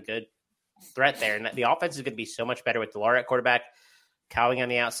don't have a good threat there. And the offense is going to be so much better with Delare at quarterback, Cowing on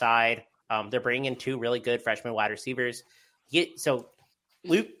the outside. They're bringing in 2 really good freshman wide receivers. So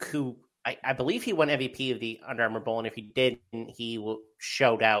Luke, who I believe he won MVP of the Under Armour Bowl, and if he didn't, he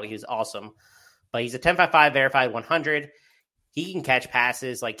showed out. He was awesome. But he's a 10.55 verified 100. He can catch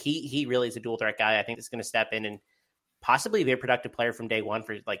passes. Like he really is a dual threat guy. I think that's going to step in and possibly be a productive player from day one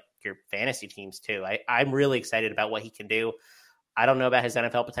for like your fantasy teams too. I'm really excited about what he can do. I don't know about his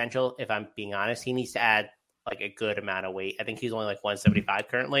NFL potential. If I'm being honest, he needs to add like a good amount of weight. I think he's only like 175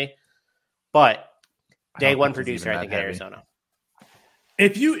 currently, but day one producer, I think, at Arizona.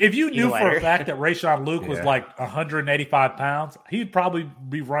 If you knew for a fact that Rayshon Luke was like 185 pounds, he'd probably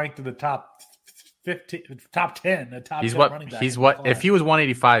be ranked in the top 15, top 10. The top he's 10 what running back he's what if he was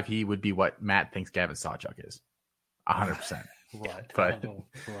 185, he would be what Matt thinks Gavin Sawchuk is. 100%. Right. But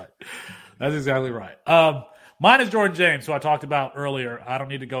Right. That's exactly right. Mine is Jordan James, who I talked about earlier. I don't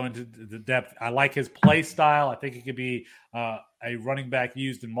need to go into the depth. I like his play style. I think he could be a running back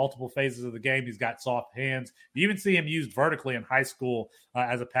used in multiple phases of the game. He's got soft hands. You even see him used vertically in high school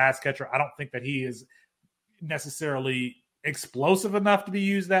as a pass catcher. I don't think that he is necessarily explosive enough to be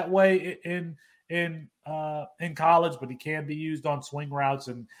used that way in college, but he can be used on swing routes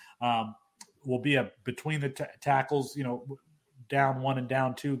and will be a between the tackles, down one and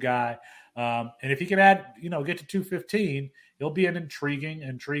down two guy. And if he can add, get to 215, he'll be an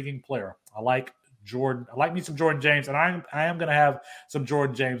intriguing player. I like Jordan. I like me some Jordan James, and I am going to have some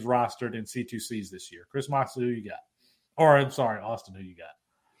Jordan James rostered in C2Cs this year. Chris Moxley, who you got? Or I'm sorry, Austin, who you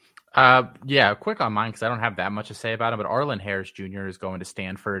got? Yeah, quick on mine because I don't have that much to say about him. But Arlen Harris Jr. is going to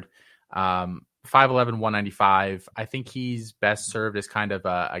Stanford. 5'11", 195. I think he's best served as kind of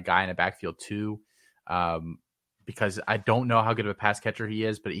a guy in a backfield too. Because I don't know how good of a pass catcher he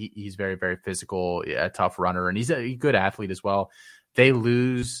is, but he's very, very physical, a tough runner, and he's a good athlete as well. They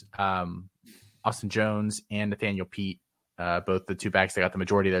lose Austin Jones and Nathaniel Pete, both the two backs that got the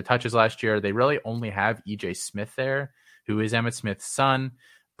majority of their touches last year. They really only have E.J. Smith there, who is Emmitt Smith's son,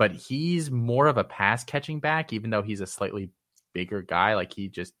 but he's more of a pass catching back, even though he's a slightly bigger guy. Like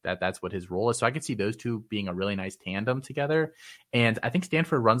that's what his role is. So I could see those two being a really nice tandem together. And I think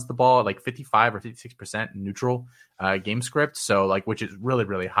Stanford runs the ball at like 55 or 56% neutral game script. So which is really,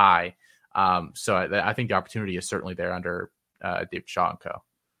 really high. So I think the opportunity is certainly there under Dave Shaw and co.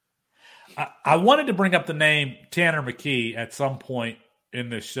 I wanted to bring up the name Tanner McKee at some point in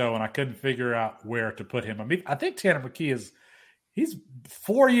this show, and I couldn't figure out where to put him. I mean, I think Tanner McKee he's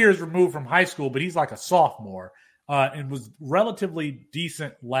 4 years removed from high school, but he's like a sophomore. And was relatively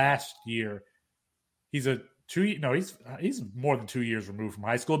decent last year. He's he's more than 2 years removed from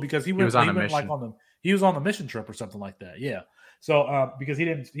high school because he was on a mission. He was on the mission trip or something like that. Yeah. So because he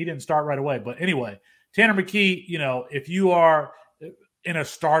didn't start right away. But anyway, Tanner McKee, if you are in a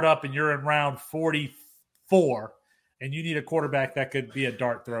startup and you're in round 44 and you need a quarterback that could be a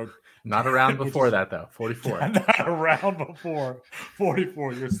dart throw. Not around before that, though. 44. Not around before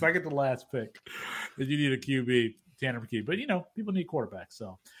 44. Your second to last pick. That you need a QB, Tanner McKee. But, people need quarterbacks.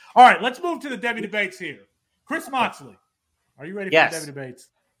 So, all right, let's move to the Debbie debates here. Chris Moxley, are you ready for the Debbie debates?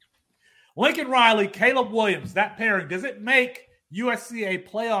 Lincoln Riley, Caleb Williams, that pairing, does it make USC a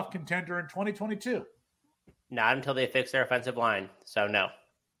playoff contender in 2022? Not until they fix their offensive line. So, no.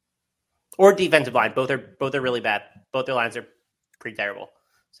 Or defensive line. Both are really bad. Both their lines are pretty terrible.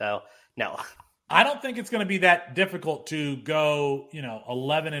 So, no. I don't think it's going to be that difficult to go,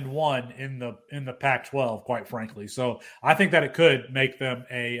 11-1 in the Pac-12, quite frankly. So I think that it could make them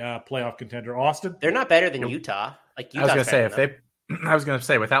a playoff contender. Austin, they're not better than Utah. I was going to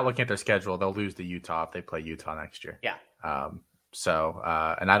say without looking at their schedule, they'll lose to Utah if they play Utah next year. Yeah. And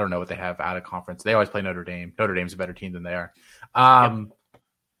I don't know what they have out of conference. They always play Notre Dame. Notre Dame's a better team than they are.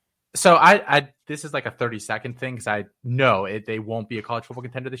 So this is like a 30-second thing because I know they won't be a college football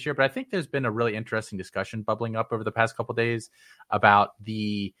contender this year, but I think there's been a really interesting discussion bubbling up over the past couple of days about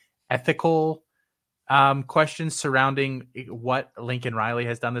the ethical questions surrounding what Lincoln Riley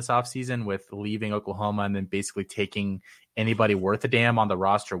has done this offseason with leaving Oklahoma and then basically taking anybody worth a damn on the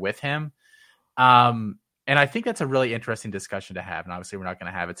roster with him. And I think that's a really interesting discussion to have. And obviously we're not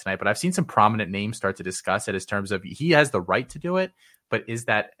going to have it tonight, but I've seen some prominent names start to discuss it as terms of he has the right to do it. But is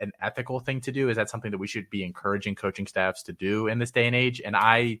that an ethical thing to do? Is that something that we should be encouraging coaching staffs to do in this day and age? And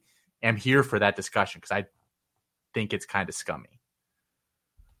I am here for that discussion because I think it's kind of scummy.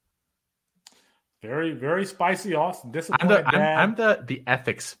 Very, very spicy, Austin. I'm the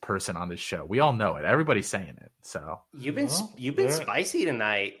ethics person on this show. We all know it. Everybody's saying it. So you've been spicy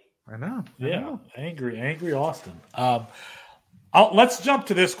tonight. I know. Yeah, angry Austin. Let's jump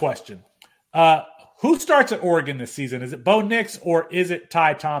to this question. Who starts at Oregon this season? Is it Bo Nix or is it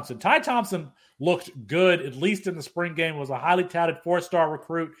Ty Thompson? Ty Thompson looked good, at least in the spring game, was a highly touted 4-star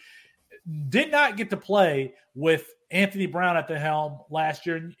recruit. Did not get to play with Anthony Brown at the helm last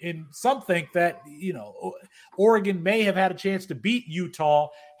year. And some think that, Oregon may have had a chance to beat Utah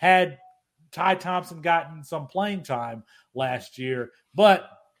had Ty Thompson gotten some playing time last year. But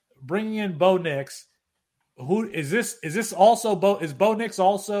bringing in Bo Nix, Who is this? Is this also is Bo Nix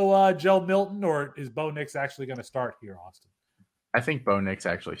also Joe Milton, or is Bo Nix actually going to start here, Austin? I think Bo Nix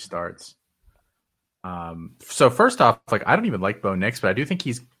actually starts. So first off, like I don't even like Bo Nix, but I do think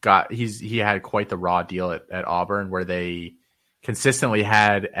he had quite the raw deal at Auburn, where they consistently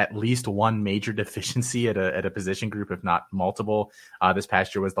had at least one major deficiency at a position group, if not multiple. This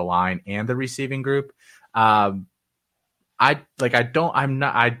past year was the line and the receiving group. I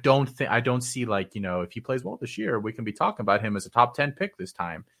don't see, like, you know, if he plays well this year, we can be talking about him as a top 10 pick this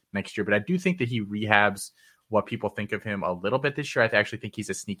time next year. But I do think that he rehabs what people think of him a little bit this year. I actually think he's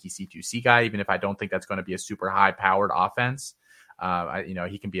a sneaky C2C guy, even if I don't think that's going to be a super high powered offense.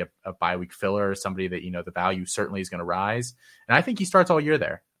 He can be a bye-week filler or somebody that, you know, the value certainly is going to rise. And I think he starts all year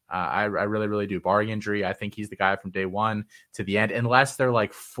there. I really, really do. Barring injury, I think he's the guy from day one to the end, unless they're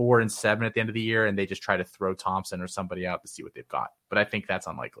like 4-7 at the end of the year and they just try to throw Thompson or somebody out to see what they've got. But I think that's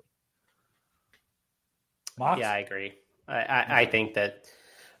unlikely. Mox? Yeah, I agree. I think that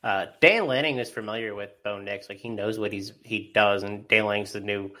Dan Lanning is familiar with Bo Nix. Like, he knows what he does. And Dan Lanning's the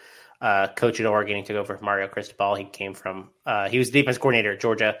new coach at Oregon. He took over from Mario Cristobal. He came from he was defense coordinator at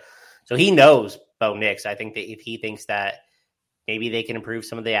Georgia. So he knows Bo Nix. I think that if he thinks that maybe they can improve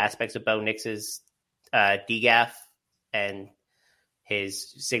some of the aspects of Bo Nix's DGAF and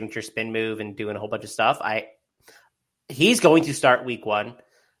his signature spin move and doing a whole bunch of stuff, he's going to start week 1.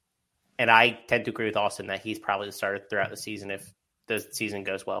 And I tend to agree with Austin that he's probably the starter throughout the season if the season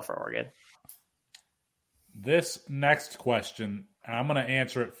goes well for Oregon. This next question, and I'm going to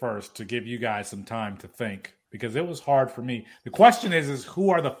answer it first to give you guys some time to think, because it was hard for me. The question is who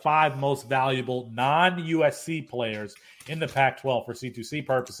are the 5 most valuable non-USC players in the Pac-12 for C2C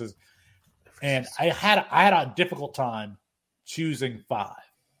purposes? And I had a difficult time choosing 5.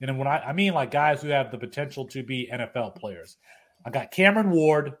 And when I mean like guys who have the potential to be NFL players. I got Cameron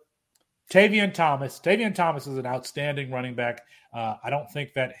Ward, Tavion Thomas. Tavion Thomas is an outstanding running back. I don't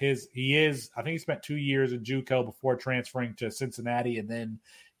think that I think he spent 2 years in JUCO before transferring to Cincinnati and then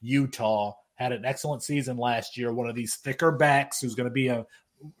Utah. Had an excellent season last year. One of these thicker backs who's going to be a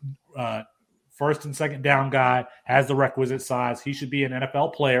first and second down guy, has the requisite size. He should be an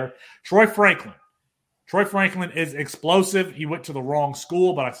NFL player. Troy Franklin. Troy Franklin is explosive. He went to the wrong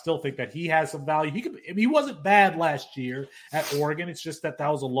school, but I still think that he has some value. He wasn't bad last year at Oregon. It's just that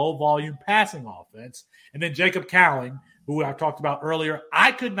was a low-volume passing offense. And then Jacob Cowling, who I talked about earlier,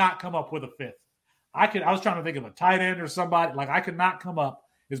 I could not come up with a 5th. I was trying to think of a tight end or somebody. Like, I could not come up.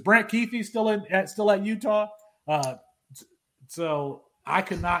 Is Brant Keithy still at Utah? So I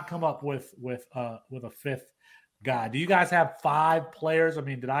could not come up with a 5th guy. Do you guys have 5 players? I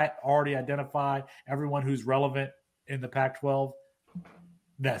mean, did I already identify everyone who's relevant in the Pac-12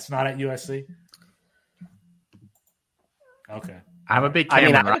 that's not at USC? Okay. I'm a big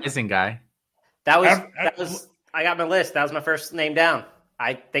Cameron Rising guy. That was I got my list. That was my first name down.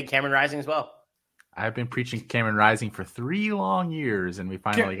 I think Cameron Rising as well. I've been preaching Cameron Rising for 3 long years, and we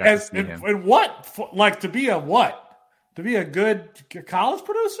finally got to see him. And what? Like, to be a what? To be a good college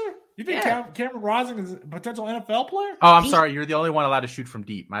producer? You think Cameron Rising is a potential NFL player? Oh, I'm sorry. You're the only one allowed to shoot from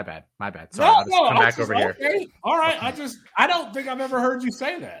deep. My bad. Sorry, I'll just come back over here. All right. I don't think I've ever heard you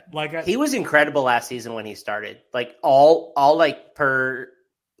say that. Like, he was incredible last season when he started. Like, all like per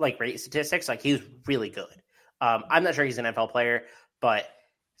like rate statistics, like he was really good. I'm not sure he's an NFL player, but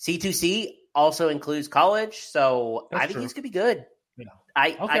C2C also includes college, so I think he's gonna be good. Yeah.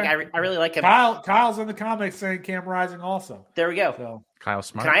 I really like him. Kyle's in the comments saying Cam Rising also. There we go. So Kyle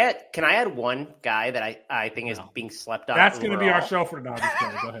Smart. Can I add one guy that I think is being slept on? That's going to be our show for now.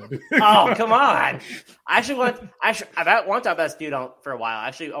 Go ahead. Oh, come on! I want to talk about this dude for a while. I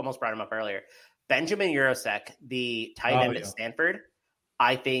actually almost brought him up earlier. Benjamin Urosek, the tight end at Stanford,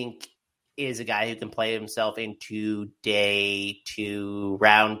 I think is a guy who can play himself into probably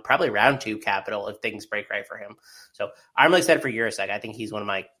round 2 capital if things break right for him. So I'm really excited for Urosek. I think he's one of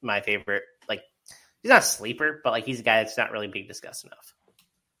my favorite. Like, he's not a sleeper, but like he's a guy that's not really being discussed enough.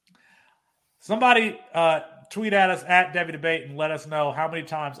 Somebody tweet at us at Devy Debate and let us know how many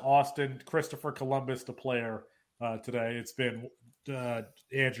times Austin Christopher Columbus the player today. It's been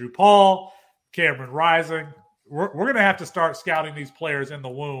Andrew Paul, Cameron Rising. We're going to have to start scouting these players in the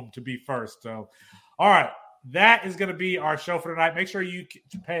womb to be first. So, all right, that is going to be our show for tonight. Make sure you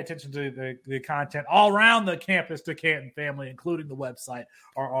pay attention to the content all around the Campus to Canton family, including the website,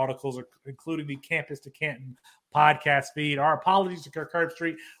 our articles, including the Campus to Canton podcast feed. Our apologies to Kirk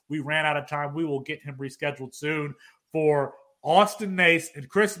Herbstreit. We ran out of time. We will get him rescheduled soon. For Austin Nace and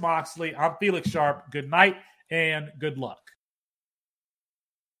Chris Moxley, I'm Felix Sharp. Good night and good luck.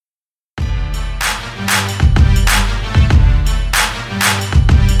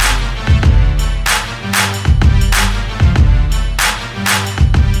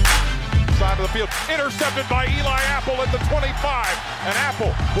 field. Intercepted by Eli Apple at the 25. And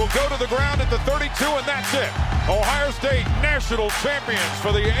Apple will go to the ground at the 32, and that's it. Ohio State national champions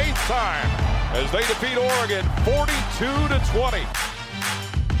for the 8th time as they defeat Oregon 42-20.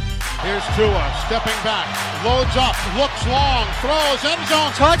 Here's Tua stepping back, loads up, looks long, throws, end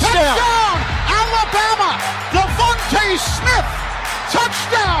zone, touchdown! Alabama! Devontae Smith!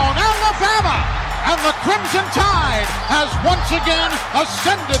 Touchdown, Alabama! And the Crimson Tide has once again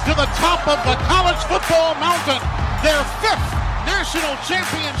ascended to the top of the college football mountain. Their 5th national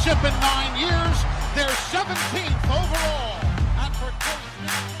championship in 9 years, their 17th overall. And for Coach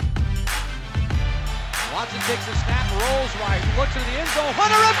Watson takes a snap, rolls right, looks at the end zone.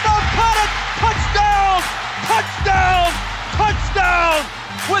 Hunter Renfrow caught it! Touchdown! Touchdown! Touchdown!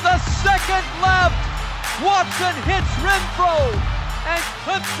 With a second left, Watson hits Renfrow, and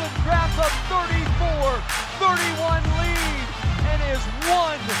Clemson grabs a 34-31 lead and is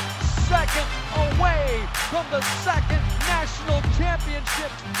 1 second away from the 2nd national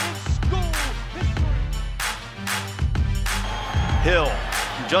championship in school history. Hill,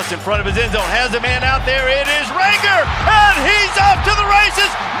 just in front of his end zone, has a man out there. It is Rager, and he's off to the races.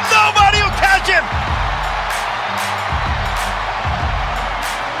 Nobody will catch him.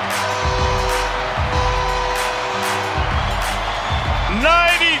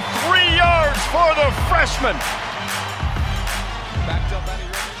 For the freshman.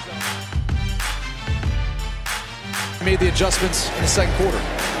 Made the adjustments in the second quarter.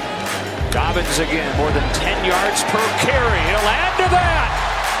 Dobbins again, more than 10 yards per carry. He'll add to that.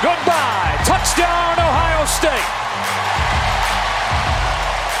 Goodbye. Touchdown, Ohio State.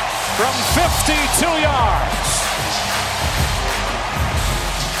 From 52 yards.